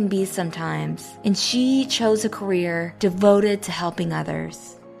life can be sometimes, and she chose a career devoted to helping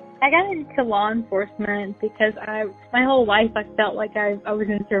others. I got into law enforcement because my whole life I felt like I was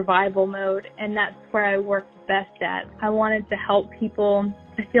in survival mode, and that's where I worked best at. I wanted to help people.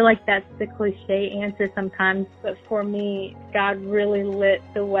 I feel like that's the cliche answer sometimes, but for me, God really lit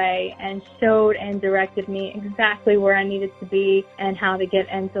the way and showed and directed me exactly where I needed to be and how to get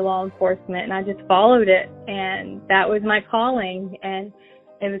into law enforcement, and I just followed it, and that was my calling, and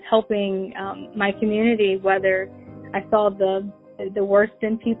it was helping my community, whether I saw the worst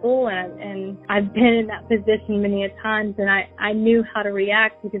in people, and I've been in that position many a times, and I knew how to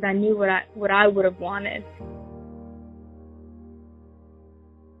react because I knew what I would have wanted.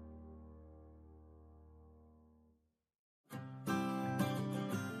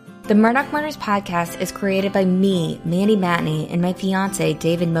 The Murdaugh Murders podcast is created by me, Mandy Matney, and my fiance,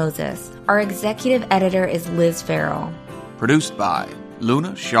 David Moses. Our executive editor is Liz Farrell. Produced by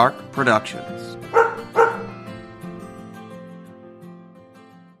Luna Shark Productions.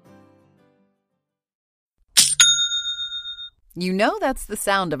 You know that's the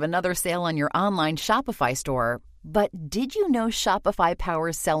sound of another sale on your online Shopify store. But did you know Shopify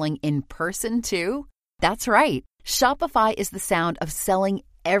powers selling in person too? That's right. Shopify is the sound of selling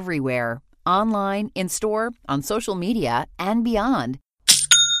everywhere. Online, in-store, on social media, and beyond.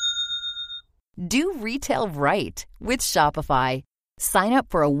 Do retail right with Shopify. Sign up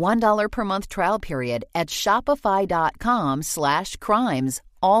for a $1 per month trial period at shopify.com/crimes,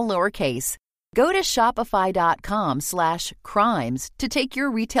 all lowercase. Go to shopify.com/crimes to take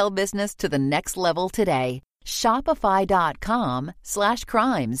your retail business to the next level today.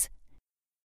 Shopify.com/crimes.